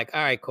while, like,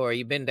 all right, Corey,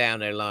 you've been down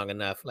there long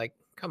enough. Like,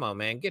 come on,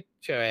 man, get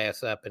your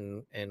ass up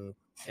and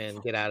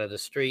get out of the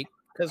street.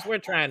 Because we're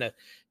trying to,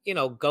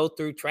 go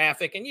through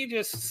traffic, and you're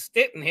just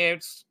sitting here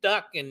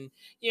stuck, and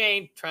you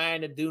ain't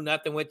trying to do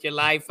nothing with your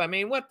life. I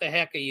mean, what the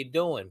heck are you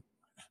doing?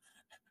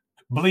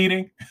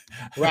 Bleeding.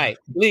 Right,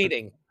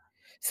 bleeding.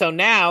 So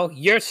now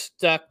you're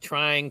stuck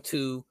trying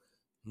to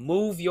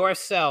move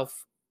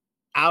yourself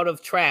out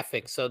of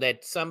traffic so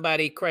that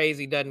somebody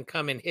crazy doesn't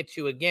come and hit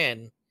you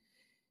again.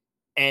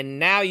 And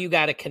now you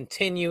got to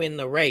continue in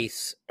the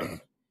race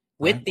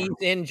with these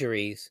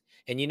injuries.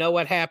 And you know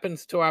what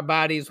happens to our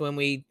bodies when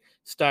we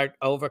start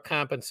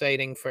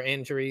overcompensating for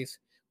injuries?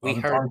 We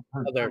hurt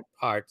other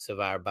parts of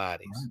our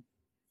bodies. Right.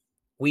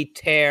 We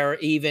tear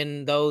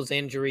even those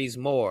injuries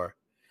more.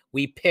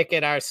 We pick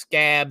at our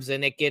scabs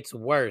and it gets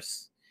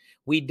worse.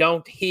 We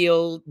don't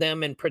heal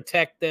them and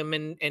protect them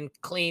and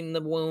clean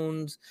the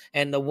wounds,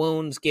 and the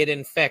wounds get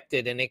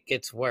infected and it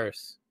gets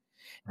worse.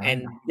 Right.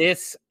 And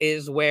this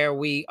is where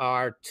we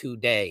are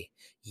today.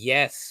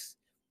 Yes,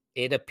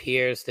 it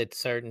appears that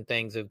certain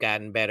things have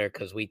gotten better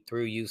because we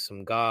threw you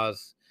some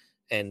gauze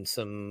and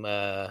some,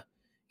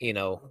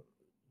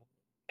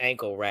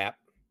 ankle wrap.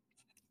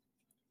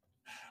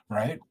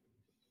 Right.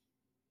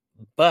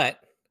 But,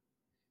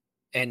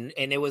 and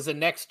it was the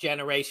next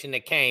generation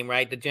that came,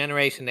 right? The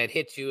generation that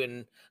hit you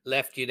and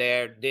left you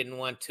there, didn't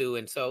want to.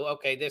 And so,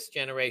 okay, this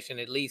generation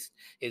at least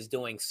is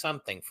doing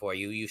something for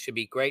you. You should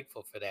be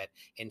grateful for that,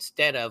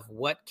 instead of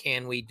what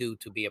can we do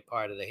to be a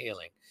part of the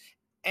healing?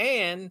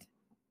 And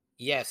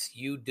yes,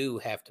 you do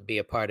have to be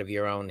a part of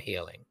your own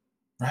healing.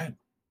 Right.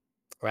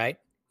 Right?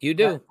 You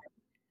do. Right.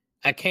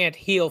 I can't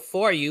heal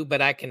for you,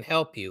 but I can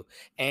help you.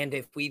 And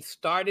if we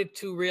started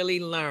to really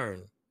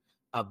learn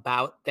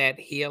about that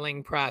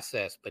healing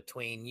process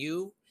between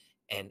you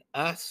and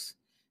us,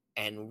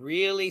 and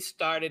really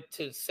started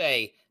to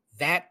say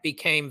that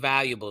became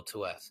valuable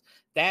to us,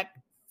 that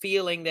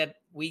feeling that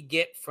we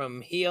get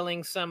from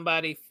healing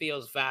somebody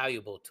feels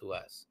valuable to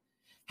us.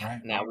 Right.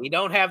 Now, we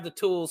don't have the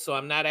tools, so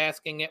I'm not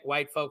asking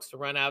white folks to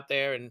run out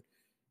there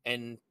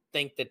and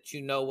think that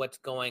you know what's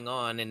going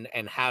on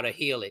and how to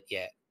heal it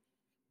yet,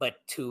 but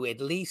to at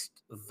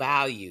least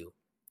value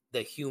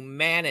the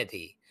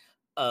humanity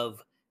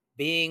of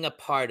being a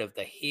part of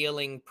the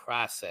healing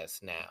process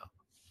now.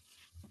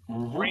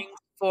 Mm-hmm. Brings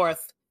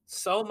forth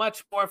so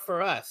much more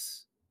for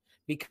us,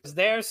 because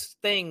there's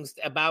things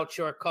about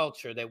your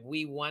culture that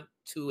we want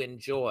to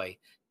enjoy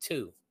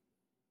too.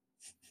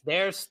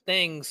 There's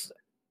things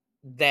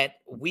that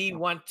we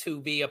want to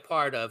be a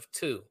part of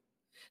too.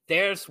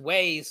 There's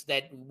ways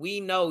that we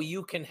know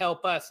you can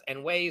help us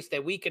and ways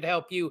that we could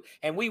help you.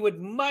 And we would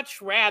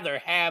much rather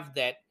have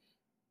that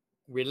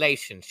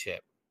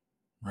relationship.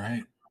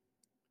 Right.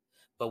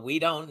 But we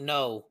don't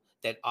know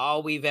that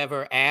all we've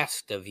ever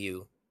asked of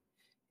you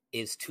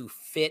is to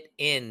fit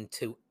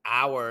into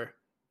our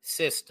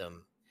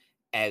system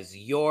as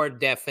your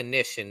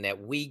definition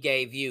that we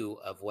gave you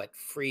of what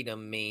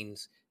freedom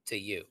means to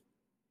you.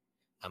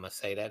 I'm going to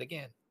say that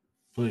again.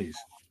 Please.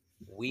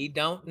 We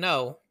don't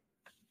know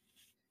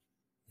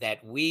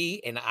that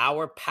we, in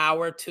our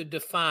power to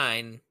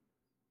define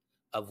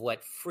of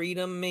what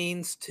freedom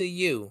means to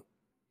you,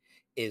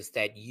 is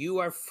that you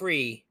are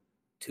free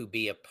to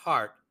be a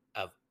part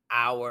of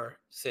our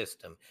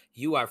system.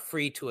 You are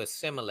free to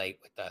assimilate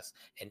with us.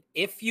 And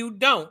if you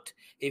don't,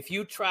 if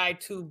you try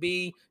to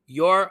be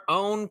your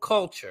own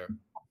culture,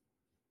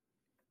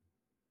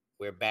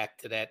 we're back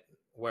to that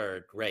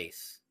word,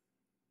 race.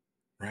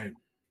 Right.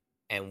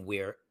 And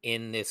we're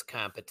in this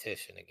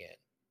competition again.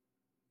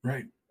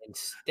 Right.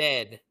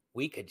 Instead,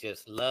 we could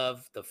just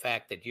love the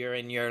fact that you're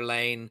in your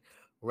lane,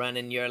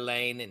 running your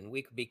lane, and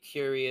we could be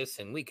curious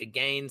and we could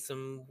gain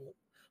some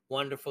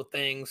wonderful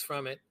things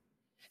from it.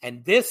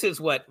 And this is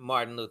what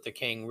Martin Luther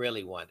King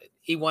really wanted.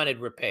 He wanted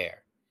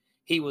repair.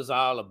 He was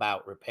all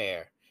about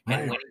repair. Right.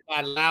 And when he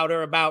got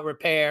louder about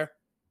repair,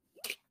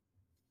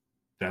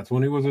 that's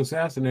when he was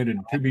assassinated,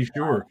 to be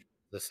sure.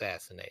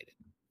 Assassinated.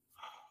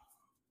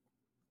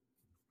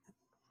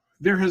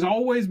 There has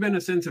always been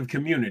a sense of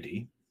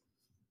community,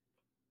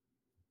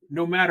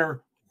 no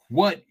matter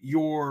what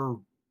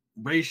your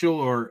racial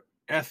or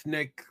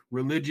ethnic,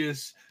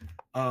 religious,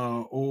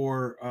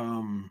 or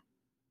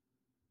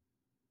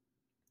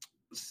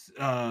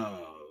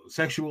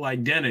sexual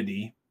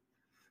identity.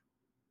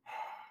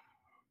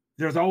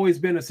 There's always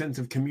been a sense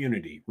of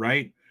community,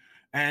 right?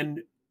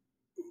 And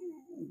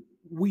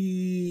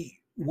we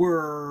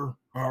were,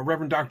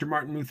 Reverend Dr.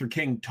 Martin Luther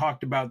King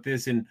talked about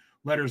this in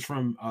letters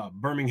from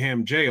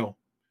Birmingham jail.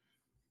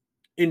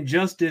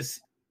 Injustice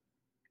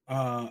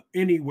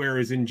anywhere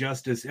is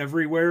injustice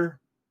everywhere.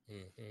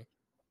 Mm-hmm.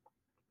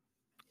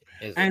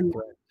 Is And a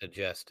threat to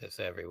justice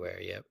everywhere.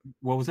 Yep.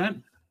 What was that?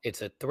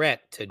 It's a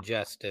threat to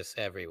justice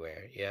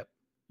everywhere. Yep.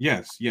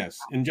 Yes.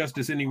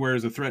 Injustice anywhere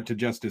is a threat to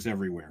justice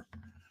everywhere.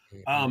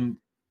 Mm-hmm.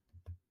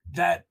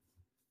 That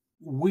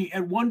we,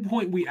 at one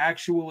point, we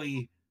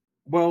actually,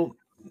 well,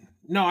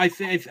 no, I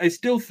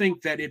still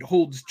think that it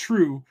holds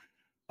true.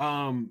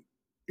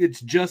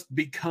 It's just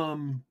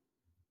become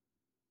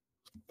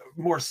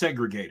more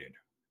segregated,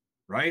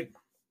 right?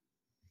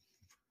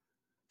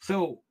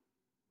 So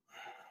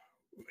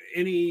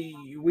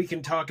we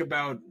can talk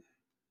about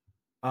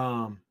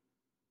Ahmaud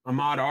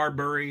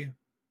Arbery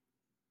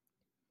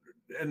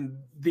and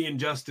the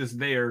injustice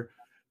there.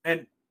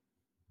 And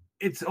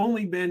it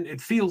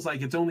feels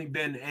like it's only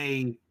been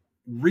a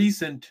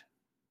recent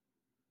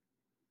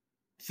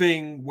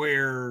thing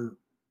where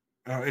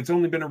it's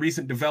only been a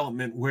recent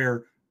development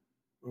where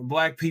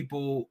Black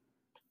people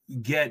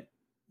get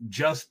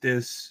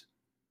justice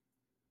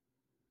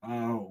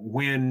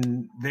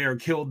when they're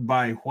killed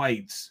by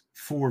whites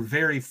for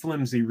very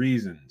flimsy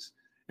reasons.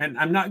 And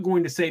I'm not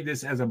going to say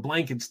this as a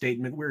blanket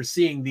statement. We're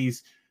seeing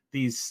these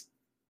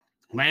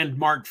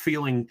landmark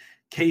feeling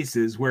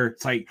cases where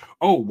it's like,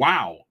 oh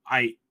wow,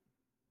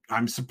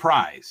 I'm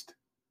surprised.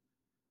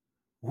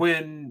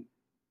 When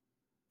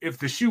if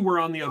the shoe were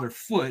on the other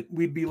foot,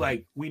 we'd be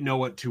like, we know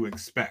what to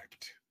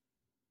expect.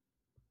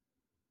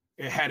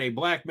 It had a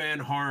Black man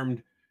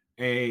harmed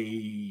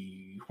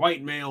a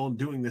white male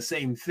doing the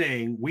same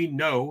thing. We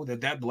know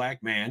that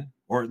Black man,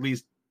 or at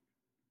least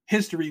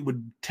history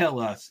would tell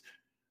us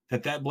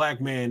that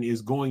Black man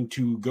is going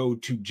to go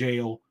to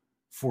jail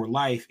for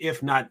life,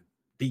 if not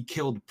be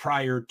killed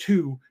prior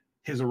to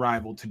his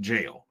arrival to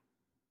jail.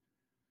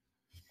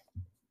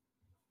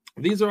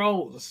 These are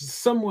all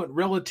somewhat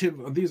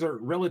relative. These are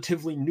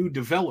relatively new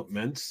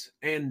developments,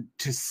 and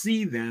to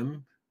see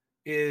them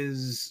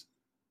is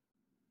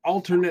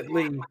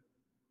alternately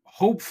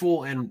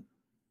hopeful. And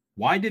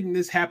why didn't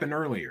this happen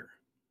earlier?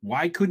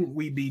 Why couldn't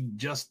we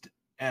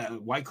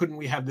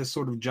have this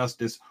sort of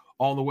justice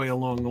all the way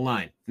along the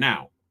line?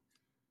 Now,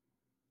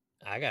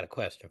 I got a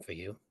question for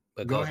you,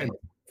 but go ahead.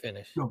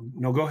 Finish.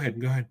 No, go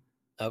ahead.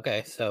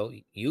 Okay, so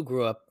you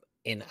grew up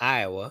in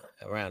Iowa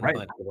around a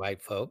bunch of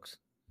white folks.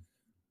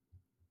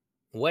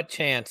 What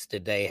chance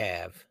did they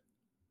have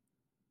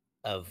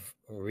of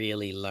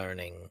really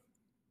learning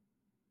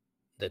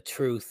the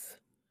truth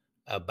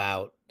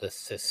about the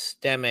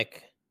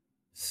systemic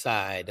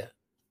side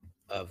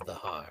of the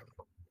harm?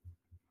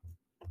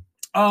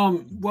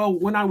 Well,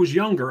 when I was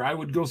younger, I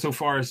would go so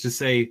far as to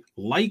say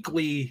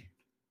likely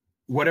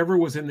whatever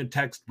was in the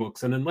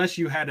textbooks. And unless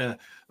you had a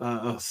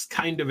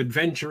kind of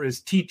adventurous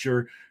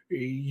teacher,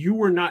 you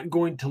were not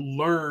going to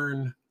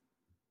learn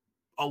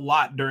a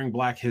lot during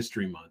Black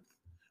History Month.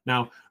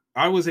 Now,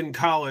 I was in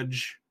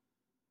college,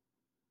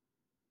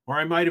 or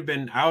I might have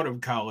been out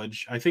of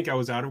college. I think I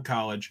was out of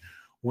college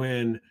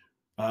when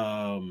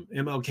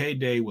MLK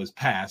Day was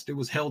passed. It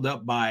was held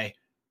up by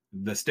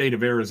the state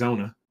of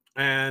Arizona.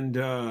 And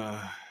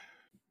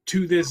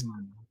to this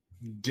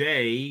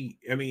day,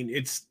 I mean,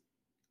 it's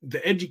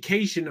the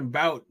education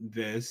about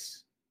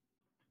this.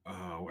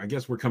 I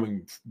guess we're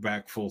coming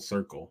back full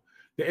circle.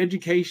 The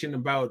education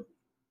about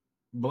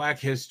Black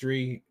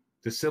history,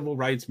 the civil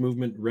rights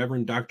movement,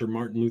 Reverend Dr.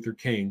 Martin Luther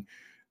King,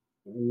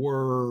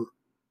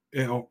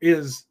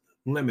 is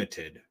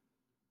limited.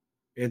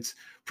 It's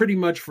pretty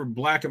much for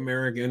Black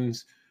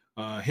Americans,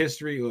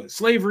 history,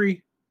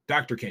 slavery,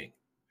 Dr. King,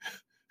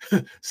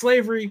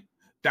 slavery,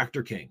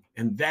 Dr. King.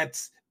 And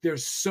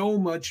there's so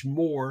much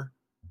more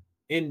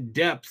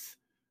in-depth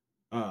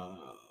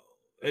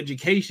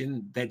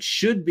education that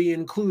should be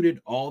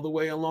included all the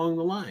way along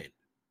the line.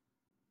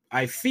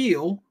 I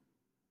feel,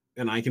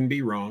 and I can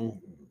be wrong,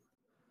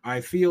 I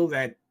feel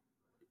that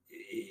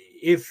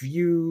if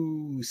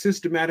you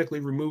systematically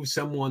remove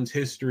someone's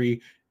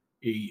history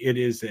It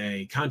is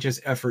a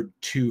conscious effort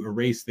to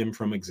erase them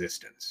from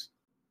existence.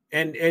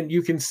 And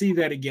you can see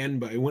that again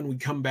by when we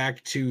come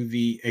back to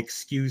the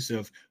excuse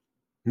of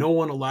no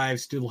one alive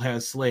still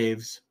has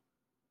slaves.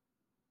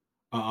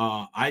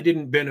 I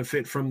didn't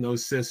benefit from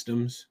those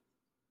systems.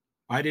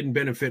 I didn't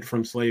benefit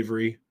from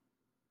slavery.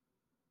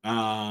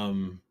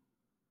 Black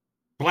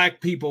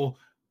people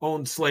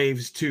owned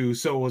slaves too.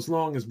 So as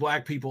long as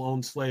black people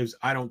own slaves,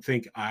 I don't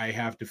think I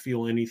have to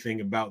feel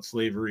anything about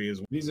slavery as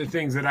well. These are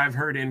things that I've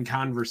heard in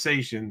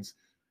conversations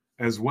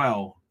as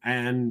well.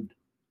 And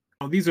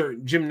these are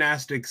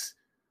gymnastics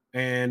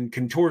and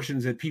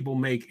contortions that people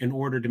make in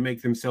order to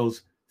make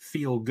themselves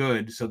feel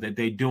good so that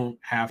they don't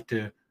have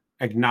to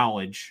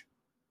acknowledge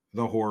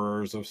the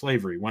horrors of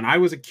slavery. When I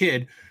was a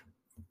kid,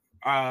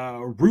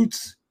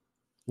 Roots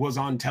was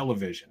on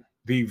television,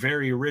 the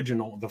very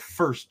original, the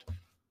first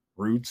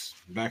Roots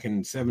back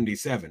in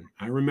 '77.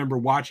 I remember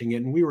watching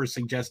it, and we were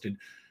suggested,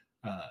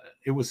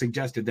 it was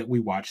suggested that we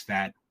watch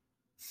that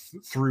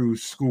through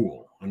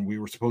school, and we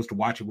were supposed to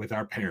watch it with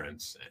our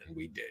parents, and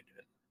we did.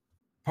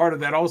 Part of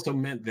that also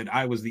meant that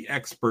I was the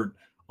expert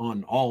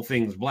on all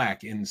things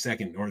black in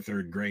second or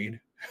third grade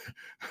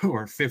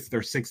or fifth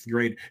or sixth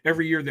grade.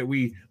 Every year that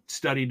we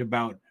studied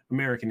about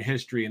American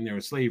history and there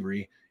was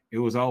slavery, it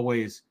was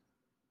always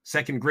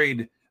second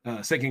grade,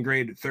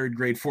 third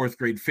grade, fourth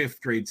grade,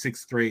 fifth grade,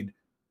 sixth grade,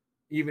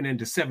 even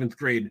into seventh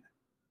grade.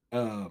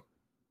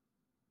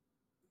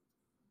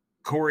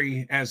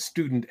 Corey as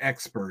student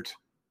expert.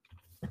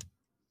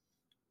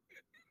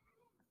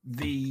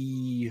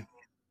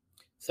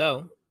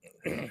 So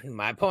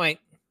my point,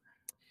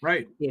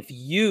 right? If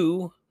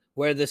you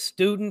were the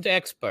student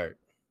expert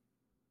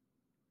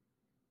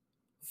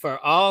for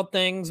all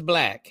things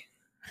black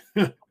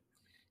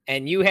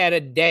and you had a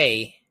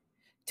day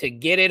to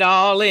get it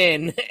all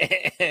in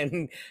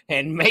and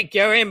make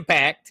your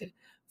impact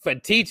for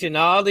teaching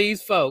all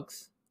these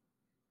folks,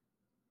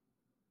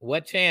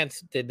 what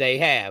chance did they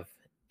have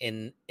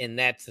in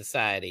that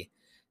society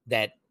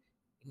that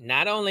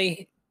not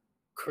only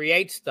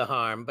creates the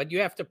harm, but you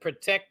have to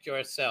protect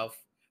yourself,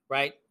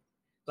 right?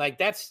 Like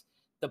that's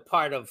the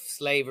part of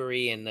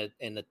slavery and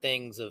the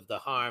things of the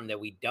harm that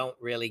we don't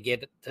really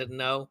get to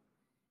know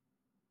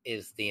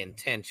is the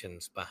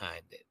intentions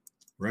behind it.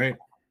 Right.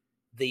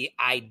 The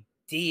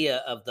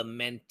idea of the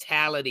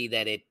mentality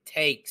that it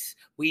takes.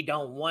 We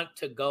don't want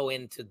to go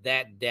into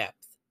that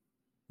depth.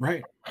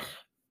 Right.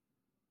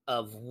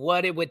 Of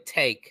what it would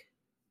take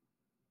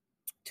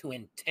to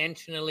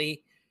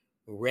intentionally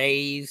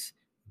raise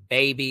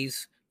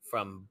babies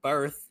from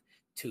birth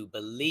to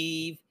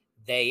believe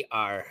they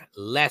are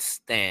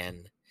less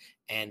than,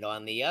 and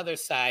on the other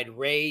side,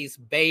 raise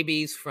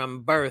babies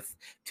from birth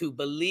to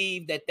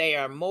believe that they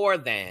are more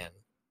than.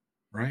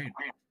 Right.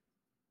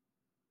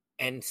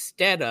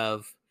 Instead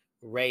of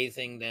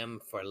raising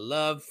them for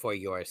love for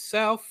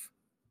yourself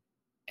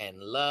and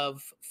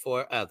love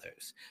for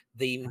others.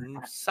 The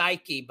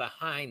psyche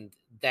behind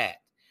that,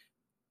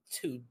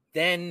 to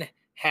then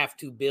have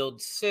to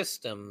build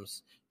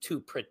systems to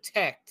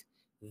protect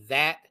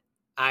that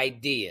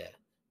idea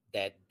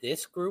that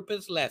this group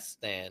is less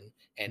than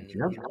and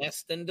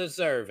less than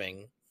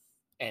deserving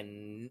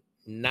and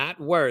not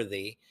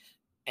worthy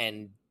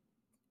and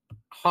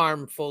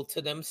harmful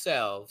to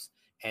themselves,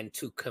 and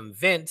to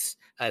convince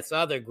us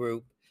other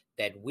group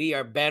that we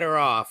are better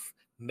off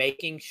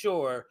making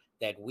sure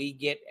that we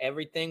get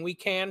everything we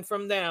can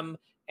from them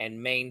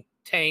and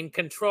maintain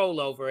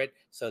control over it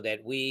so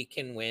that we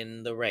can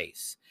win the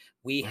race.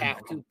 We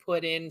have to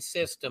put in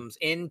systems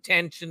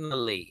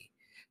intentionally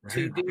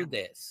to do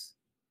this.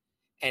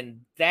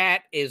 And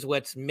that is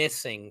what's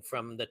missing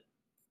from the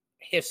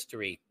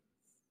history,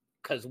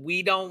 because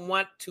we don't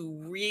want to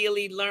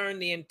really learn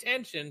the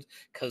intentions,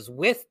 because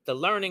with the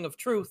learning of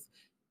truth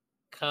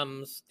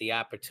comes the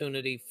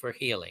opportunity for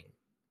healing.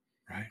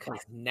 Right.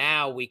 Because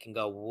now we can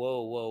go,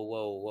 whoa, whoa,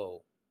 whoa,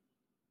 whoa.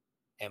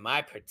 Am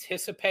I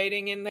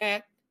participating in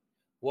that?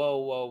 Whoa,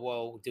 whoa,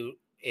 whoa.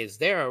 Is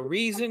there a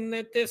reason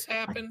that this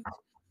happened?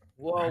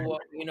 Whoa,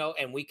 whoa,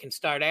 and we can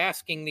start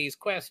asking these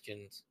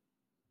questions.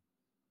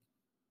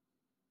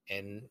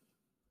 And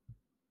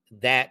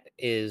that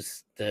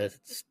is the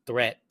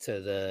threat to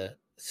the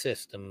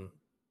system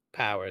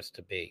powers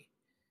to be.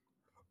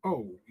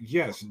 Oh,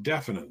 yes,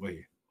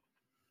 definitely.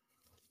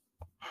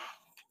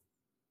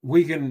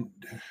 We can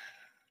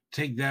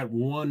take that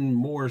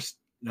one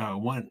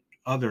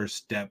other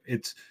step.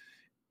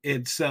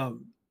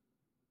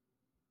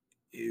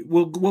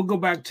 We'll go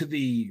back to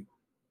the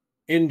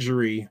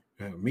injury,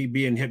 me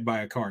being hit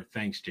by a car.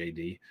 Thanks,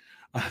 JD.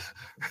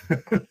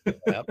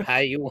 Well, how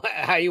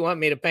you want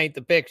me to paint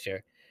the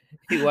picture?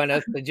 You want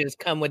us to just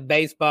come with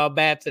baseball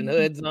bats and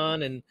hoods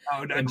on and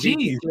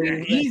geez,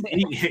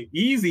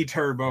 easy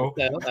turbo.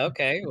 So,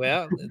 okay,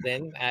 well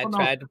then I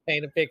tried to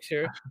paint a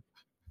picture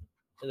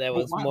that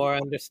was more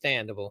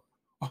understandable.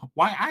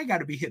 Why I got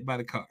to be hit by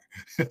the car?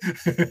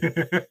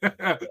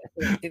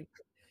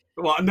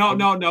 Well, no,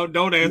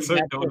 don't answer.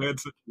 Don't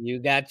answer. You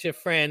got your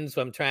friends.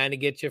 So I'm trying to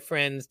get your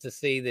friends to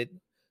see that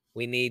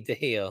we need to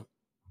heal.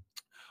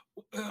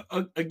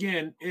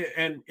 Again,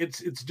 and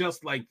it's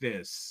just like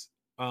this.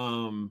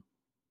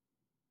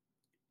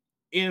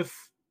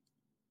 If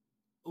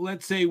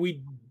let's say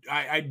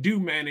I do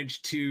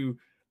manage to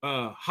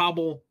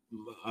hobble,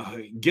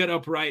 get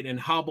upright and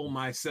hobble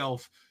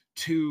myself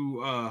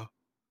to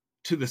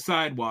the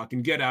sidewalk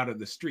and get out of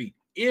the street.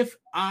 If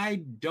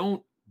I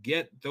don't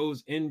get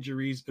those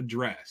injuries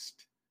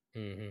addressed,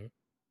 Mm-hmm.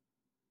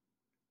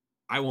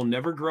 I will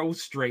never grow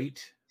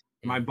straight.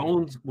 My Mm-hmm.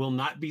 bones will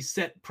not be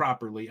set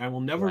properly. I will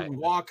never Right.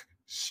 walk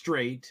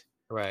straight.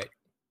 Right.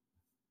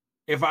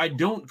 If I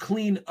don't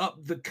clean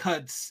up the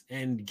cuts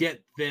and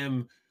get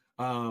them,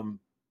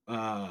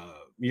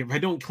 if I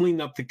don't clean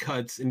up the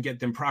cuts and get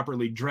them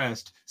properly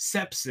dressed,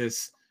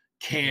 sepsis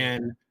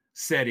can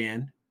set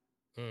in.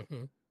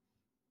 Mm-hmm.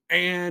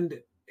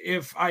 And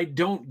if I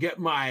don't get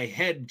my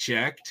head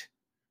checked,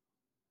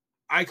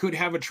 I could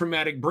have a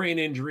traumatic brain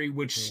injury,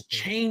 which Mm-hmm.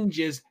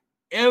 changes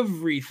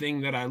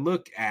everything that I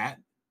look at.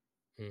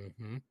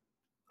 Mm-hmm.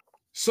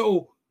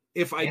 So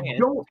if I And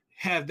don't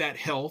have that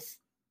health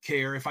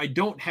care, if I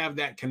don't have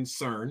that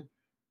concern,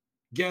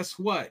 guess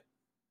what?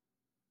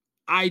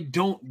 I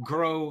don't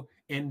grow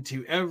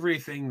into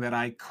everything that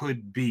I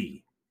could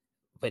be.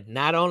 but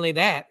not only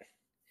that,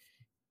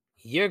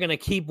 you're gonna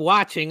keep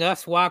watching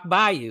us walk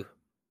by you.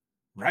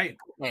 Right.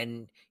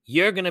 And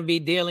you're going to be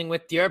dealing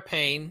with your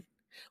pain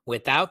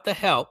without the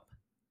help.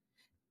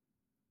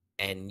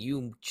 And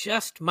you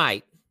just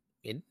might,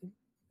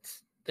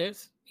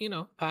 there's,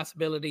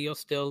 possibility you'll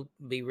still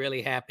be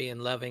really happy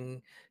and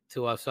loving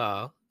to us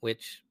all,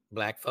 which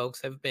Black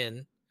folks have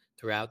been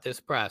throughout this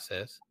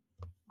process.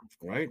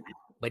 Right.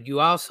 But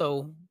you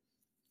also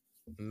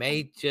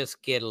may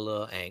just get a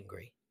little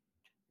angry.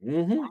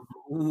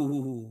 Mm-hmm.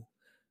 Ooh,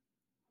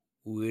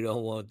 we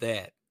don't want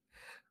that.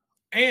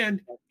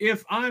 And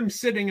if I'm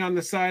sitting on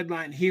the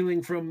sideline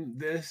healing from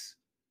this,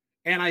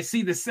 and I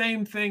see the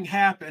same thing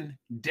happen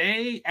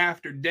day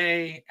after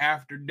day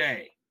after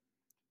day,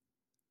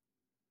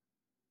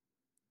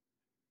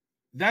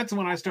 that's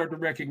when I start to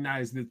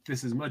recognize that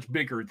this is much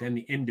bigger than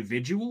the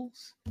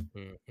individuals,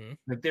 Mm-hmm.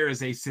 that there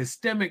is a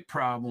systemic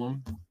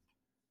problem.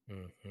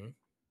 Mm-hmm.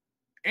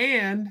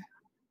 And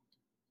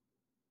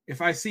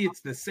if I see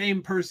it's the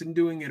same person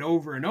doing it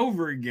over and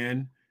over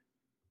again,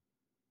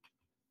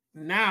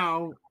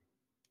 now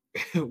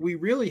we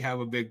really have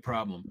a big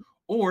problem.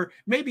 Or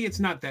maybe it's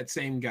not that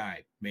same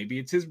guy. Maybe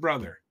it's his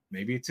brother.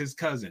 Maybe it's his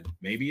cousin.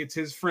 Maybe it's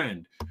his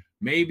friend.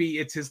 Maybe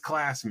it's his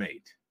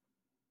classmate.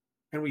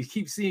 And we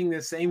keep seeing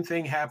this same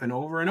thing happen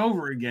over and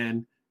over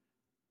again.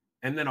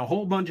 And then a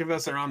whole bunch of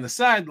us are on the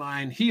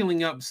sideline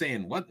healing up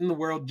saying, what in the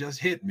world just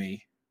hit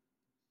me?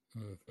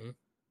 Mm-hmm.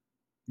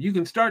 You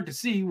can start to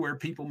see where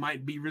people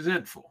might be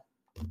resentful.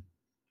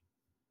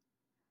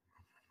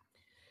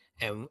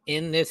 And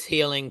in this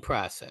healing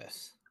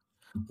process,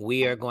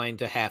 we are going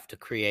to have to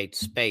create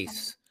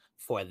space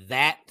for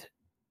that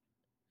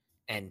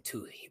and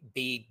to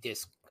be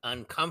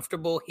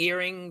uncomfortable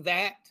hearing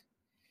that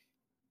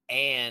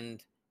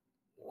and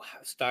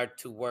start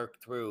to work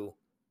through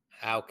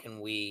how can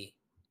we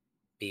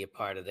be a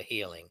part of the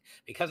healing.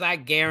 Because I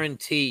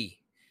guarantee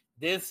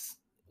this,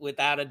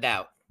 without a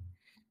doubt,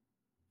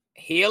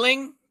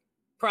 healing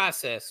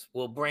process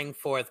will bring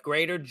forth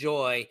greater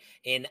joy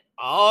in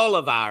all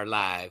of our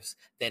lives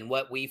than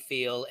what we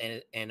feel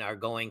and are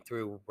going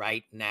through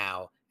right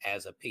now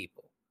as a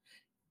people.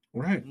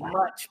 Right.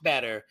 Much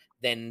better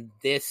than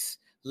this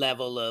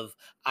level of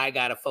I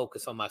gotta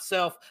focus on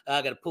myself.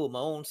 I gotta pull my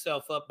own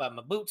self up by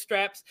my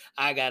bootstraps.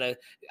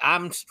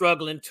 I'm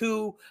struggling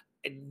too.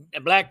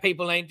 Black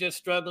people ain't just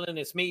struggling,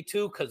 it's me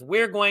too, because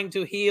we're going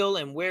to heal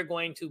and we're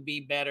going to be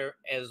better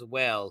as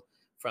well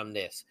from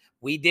this.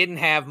 We didn't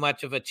have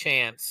much of a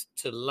chance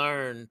to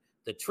learn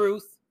the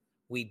truth.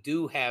 We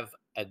do have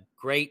a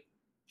great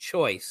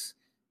choice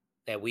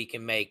that we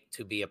can make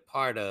to be a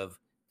part of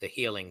the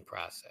healing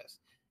process.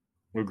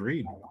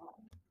 Agreed.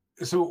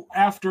 So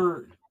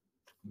after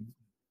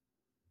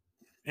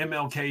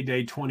MLK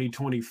Day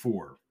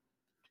 2024,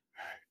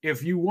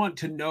 if you want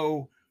to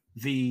know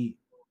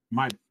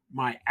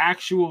my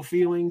actual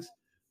feelings,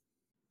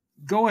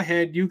 go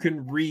ahead. You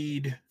can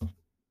read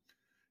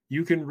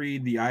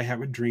the I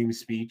Have a Dream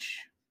speech,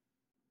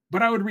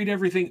 but I would read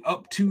everything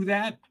up to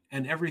that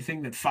and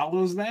everything that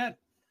follows that.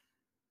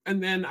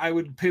 And then I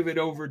would pivot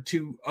over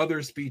to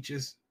other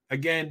speeches.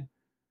 Again,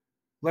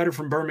 Letter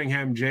from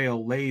Birmingham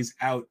Jail lays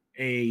out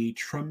a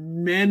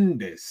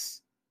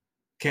tremendous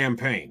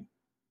campaign.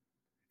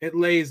 It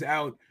lays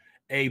out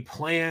a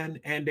plan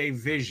and a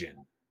vision.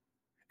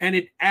 And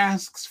it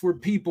asks for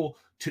people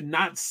to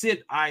not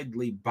sit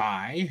idly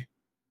by,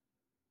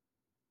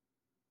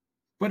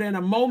 but in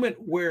a moment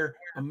where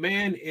a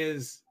man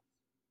is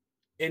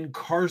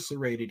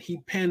incarcerated, he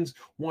pens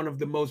one of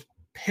the most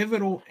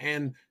pivotal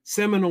and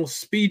seminal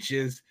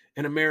speeches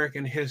in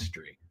American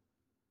history.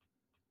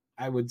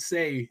 I would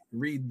say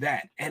read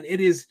that. And it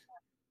is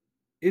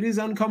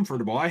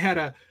uncomfortable. I had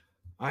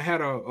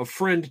a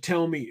friend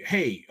tell me,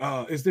 hey,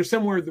 is there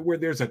somewhere where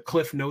there's a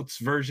Cliff Notes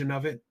version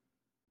of it?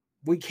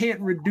 We can't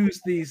reduce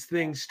these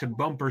things to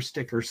bumper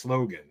sticker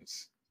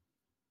slogans.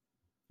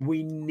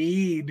 We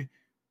need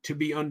to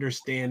be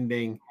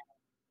understanding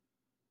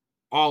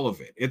all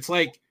of it. It's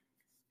like,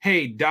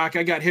 hey, doc,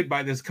 I got hit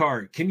by this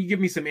car. Can you give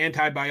me some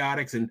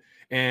antibiotics and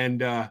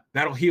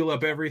that'll heal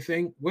up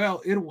everything?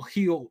 Well, it'll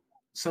heal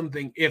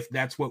something if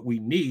that's what we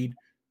need.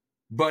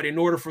 But in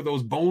order for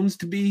those bones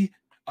to be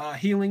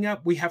healing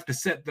up, we have to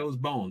set those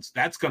bones.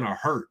 That's going to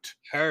hurt.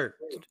 Hurt.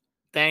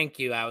 Thank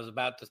you. I was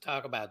about to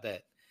talk about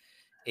that.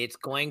 It's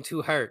going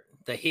to hurt.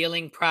 The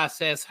healing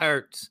process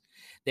hurts.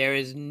 There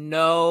is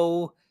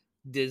no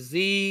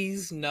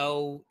disease,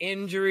 no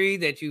injury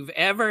that you've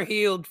ever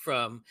healed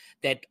from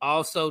that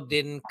also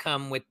didn't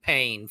come with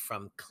pain,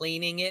 from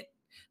cleaning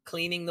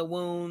the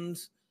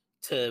wounds,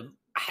 to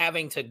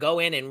having to go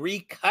in and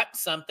recut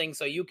something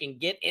so you can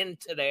get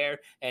into there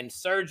and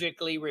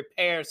surgically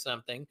repair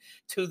something,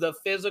 to the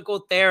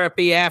physical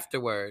therapy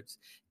afterwards.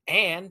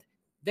 And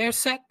there's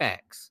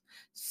setbacks.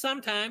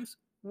 Sometimes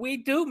we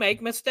do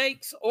make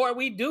mistakes, or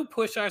we do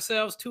push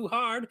ourselves too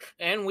hard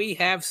and we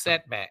have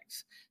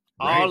setbacks.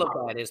 Right. All of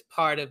that is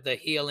part of the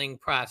healing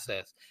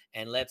process.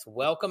 And let's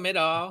welcome it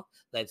all.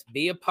 Let's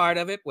be a part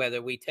of it,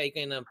 whether we take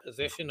in a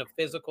position of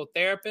physical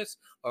therapist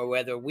or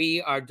whether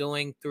we are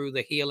doing through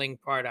the healing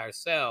part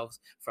ourselves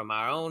from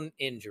our own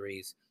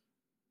injuries.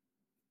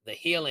 The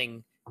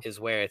healing is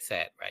where it's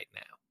at right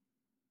now.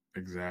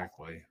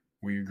 Exactly.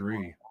 We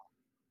agree.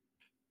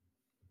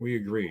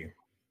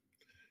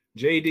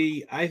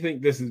 JD, I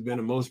think this has been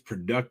a most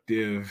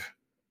productive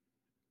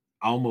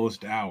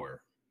almost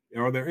hour.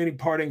 Are there any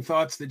parting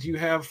thoughts that you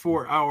have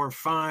for our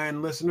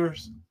fine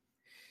listeners?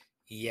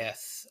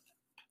 Yes.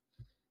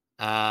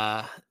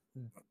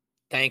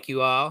 Thank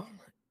you all.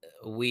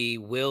 We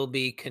will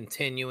be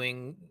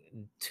continuing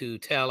to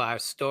tell our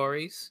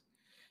stories.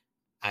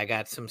 I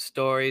got some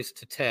stories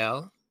to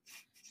tell,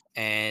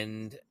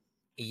 and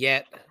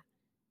yet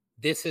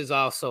this is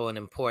also an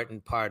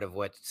important part of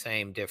what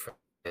Same Difference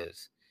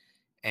is.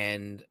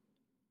 And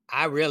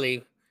I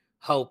really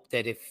hope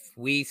that if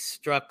we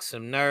struck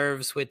some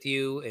nerves with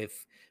you,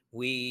 if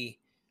we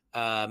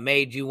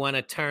made you want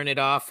to turn it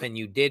off and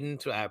you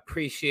didn't, I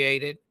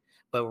appreciate it.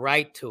 But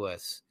write to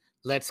us.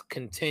 Let's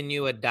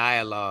continue a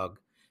dialogue,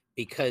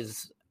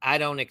 because I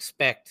don't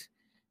expect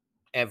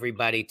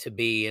everybody to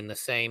be in the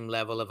same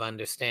level of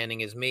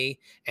understanding as me.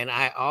 And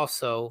I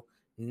also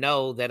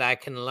know that I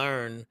can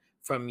learn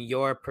from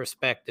your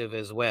perspective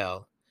as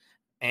well.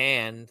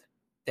 And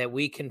that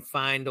we can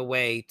find a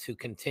way to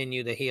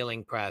continue the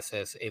healing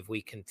process if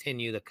we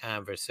continue the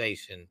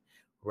conversation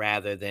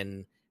rather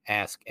than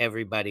ask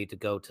everybody to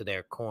go to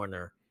their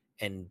corner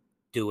and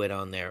do it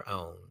on their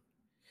own.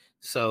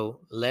 So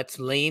let's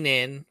lean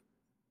in,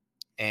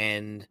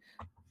 and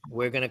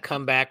we're going to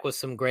come back with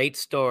some great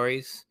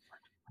stories.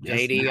 Yes,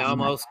 JD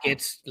almost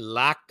gets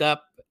locked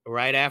up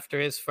right after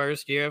his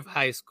first year of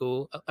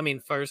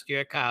first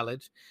year of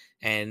college,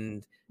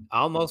 and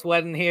almost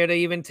wasn't here to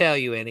even tell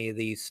you any of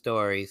these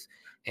stories.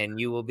 And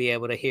you will be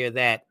able to hear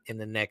that in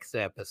the next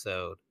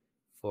episode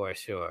for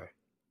sure.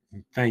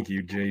 Thank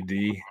you,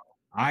 JD.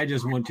 I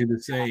just want to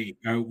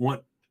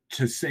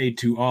say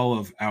to all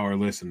of our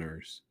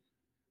listeners,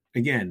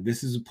 again,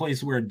 this is a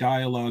place where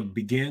dialogue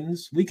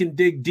begins. We can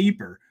dig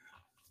deeper.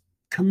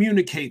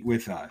 Communicate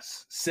with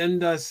us.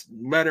 Send us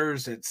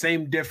letters at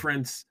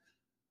samedifference.life.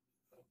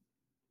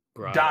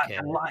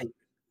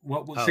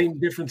 What was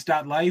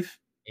samedifference.life?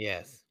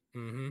 Yes.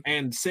 Mm-hmm.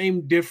 And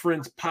Same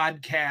Difference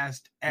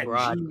Podcast at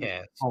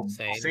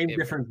Same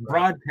Difference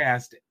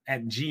Broadcast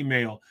at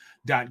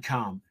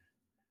gmail.com.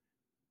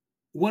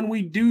 When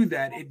we do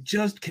that, it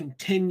just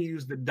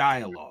continues the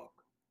dialogue.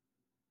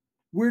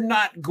 We're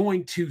not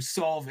going to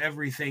solve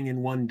everything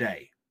in one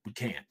day. We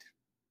can't.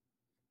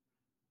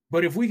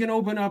 But if we can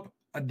open up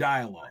a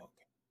dialogue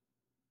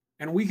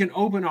and we can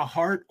open a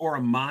heart or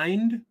a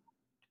mind,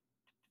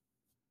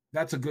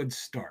 that's a good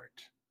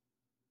start.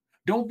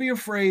 Don't be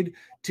afraid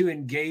to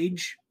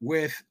engage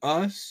with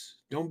us.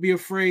 Don't be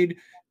afraid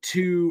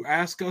to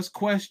ask us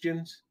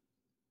questions.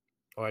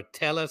 Or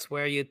tell us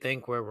where you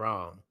think we're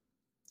wrong.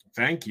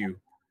 Thank you.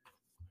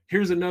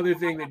 Here's another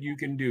thing that you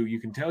can do.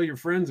 You can tell your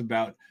friends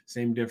about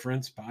Same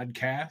Difference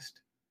Podcast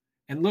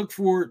and look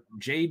for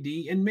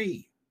JD and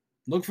me.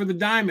 Look for the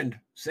diamond,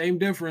 Same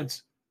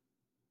Difference.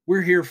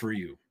 We're here for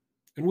you,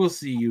 and we'll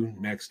see you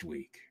next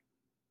week.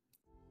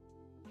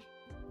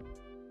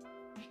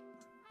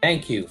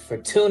 Thank you for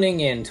tuning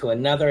in to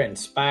another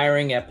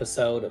inspiring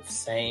episode of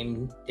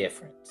Same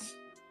Difference.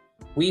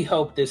 We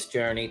hope this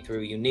journey through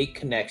unique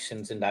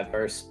connections and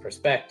diverse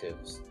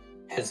perspectives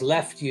has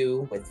left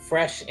you with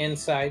fresh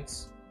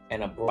insights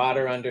and a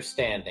broader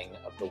understanding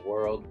of the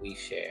world we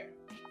share.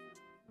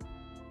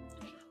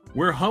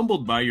 We're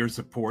humbled by your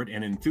support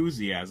and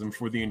enthusiasm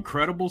for the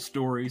incredible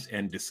stories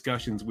and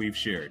discussions we've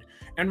shared.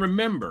 And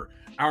remember,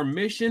 our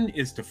mission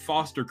is to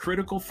foster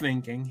critical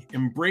thinking,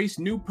 embrace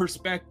new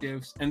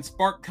perspectives, and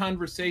spark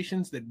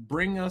conversations that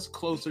bring us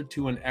closer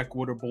to an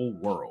equitable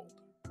world.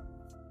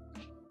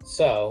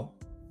 So,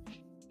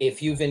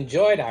 if you've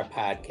enjoyed our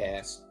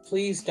podcast,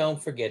 please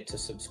don't forget to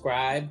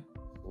subscribe,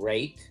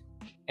 rate,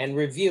 and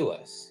review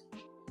us.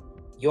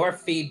 Your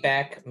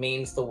feedback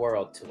means the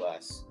world to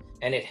us,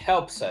 and it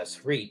helps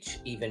us reach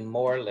even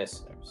more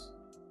listeners.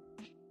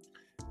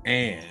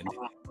 And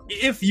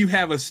if you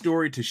have a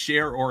story to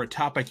share or a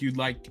topic you'd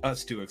like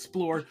us to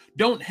explore,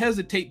 don't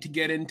hesitate to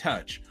get in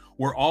touch.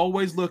 We're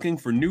always looking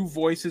for new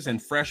voices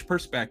and fresh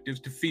perspectives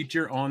to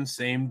feature on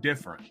Same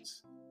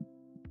Difference.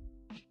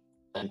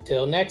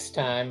 Until next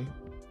time,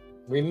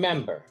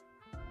 remember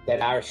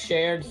that our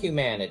shared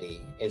humanity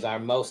is our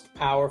most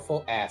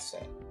powerful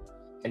asset,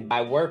 and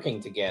by working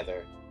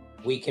together,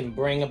 we can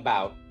bring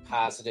about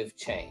positive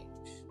change.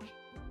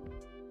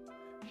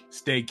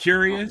 Stay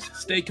curious,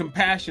 stay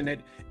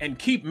compassionate, and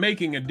keep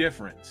making a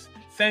difference.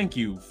 Thank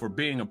you for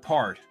being a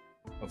part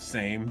of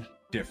Same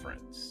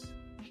Difference.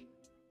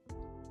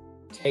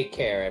 Take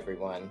care,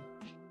 everyone.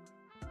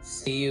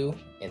 See you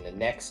in the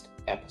next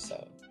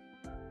episode.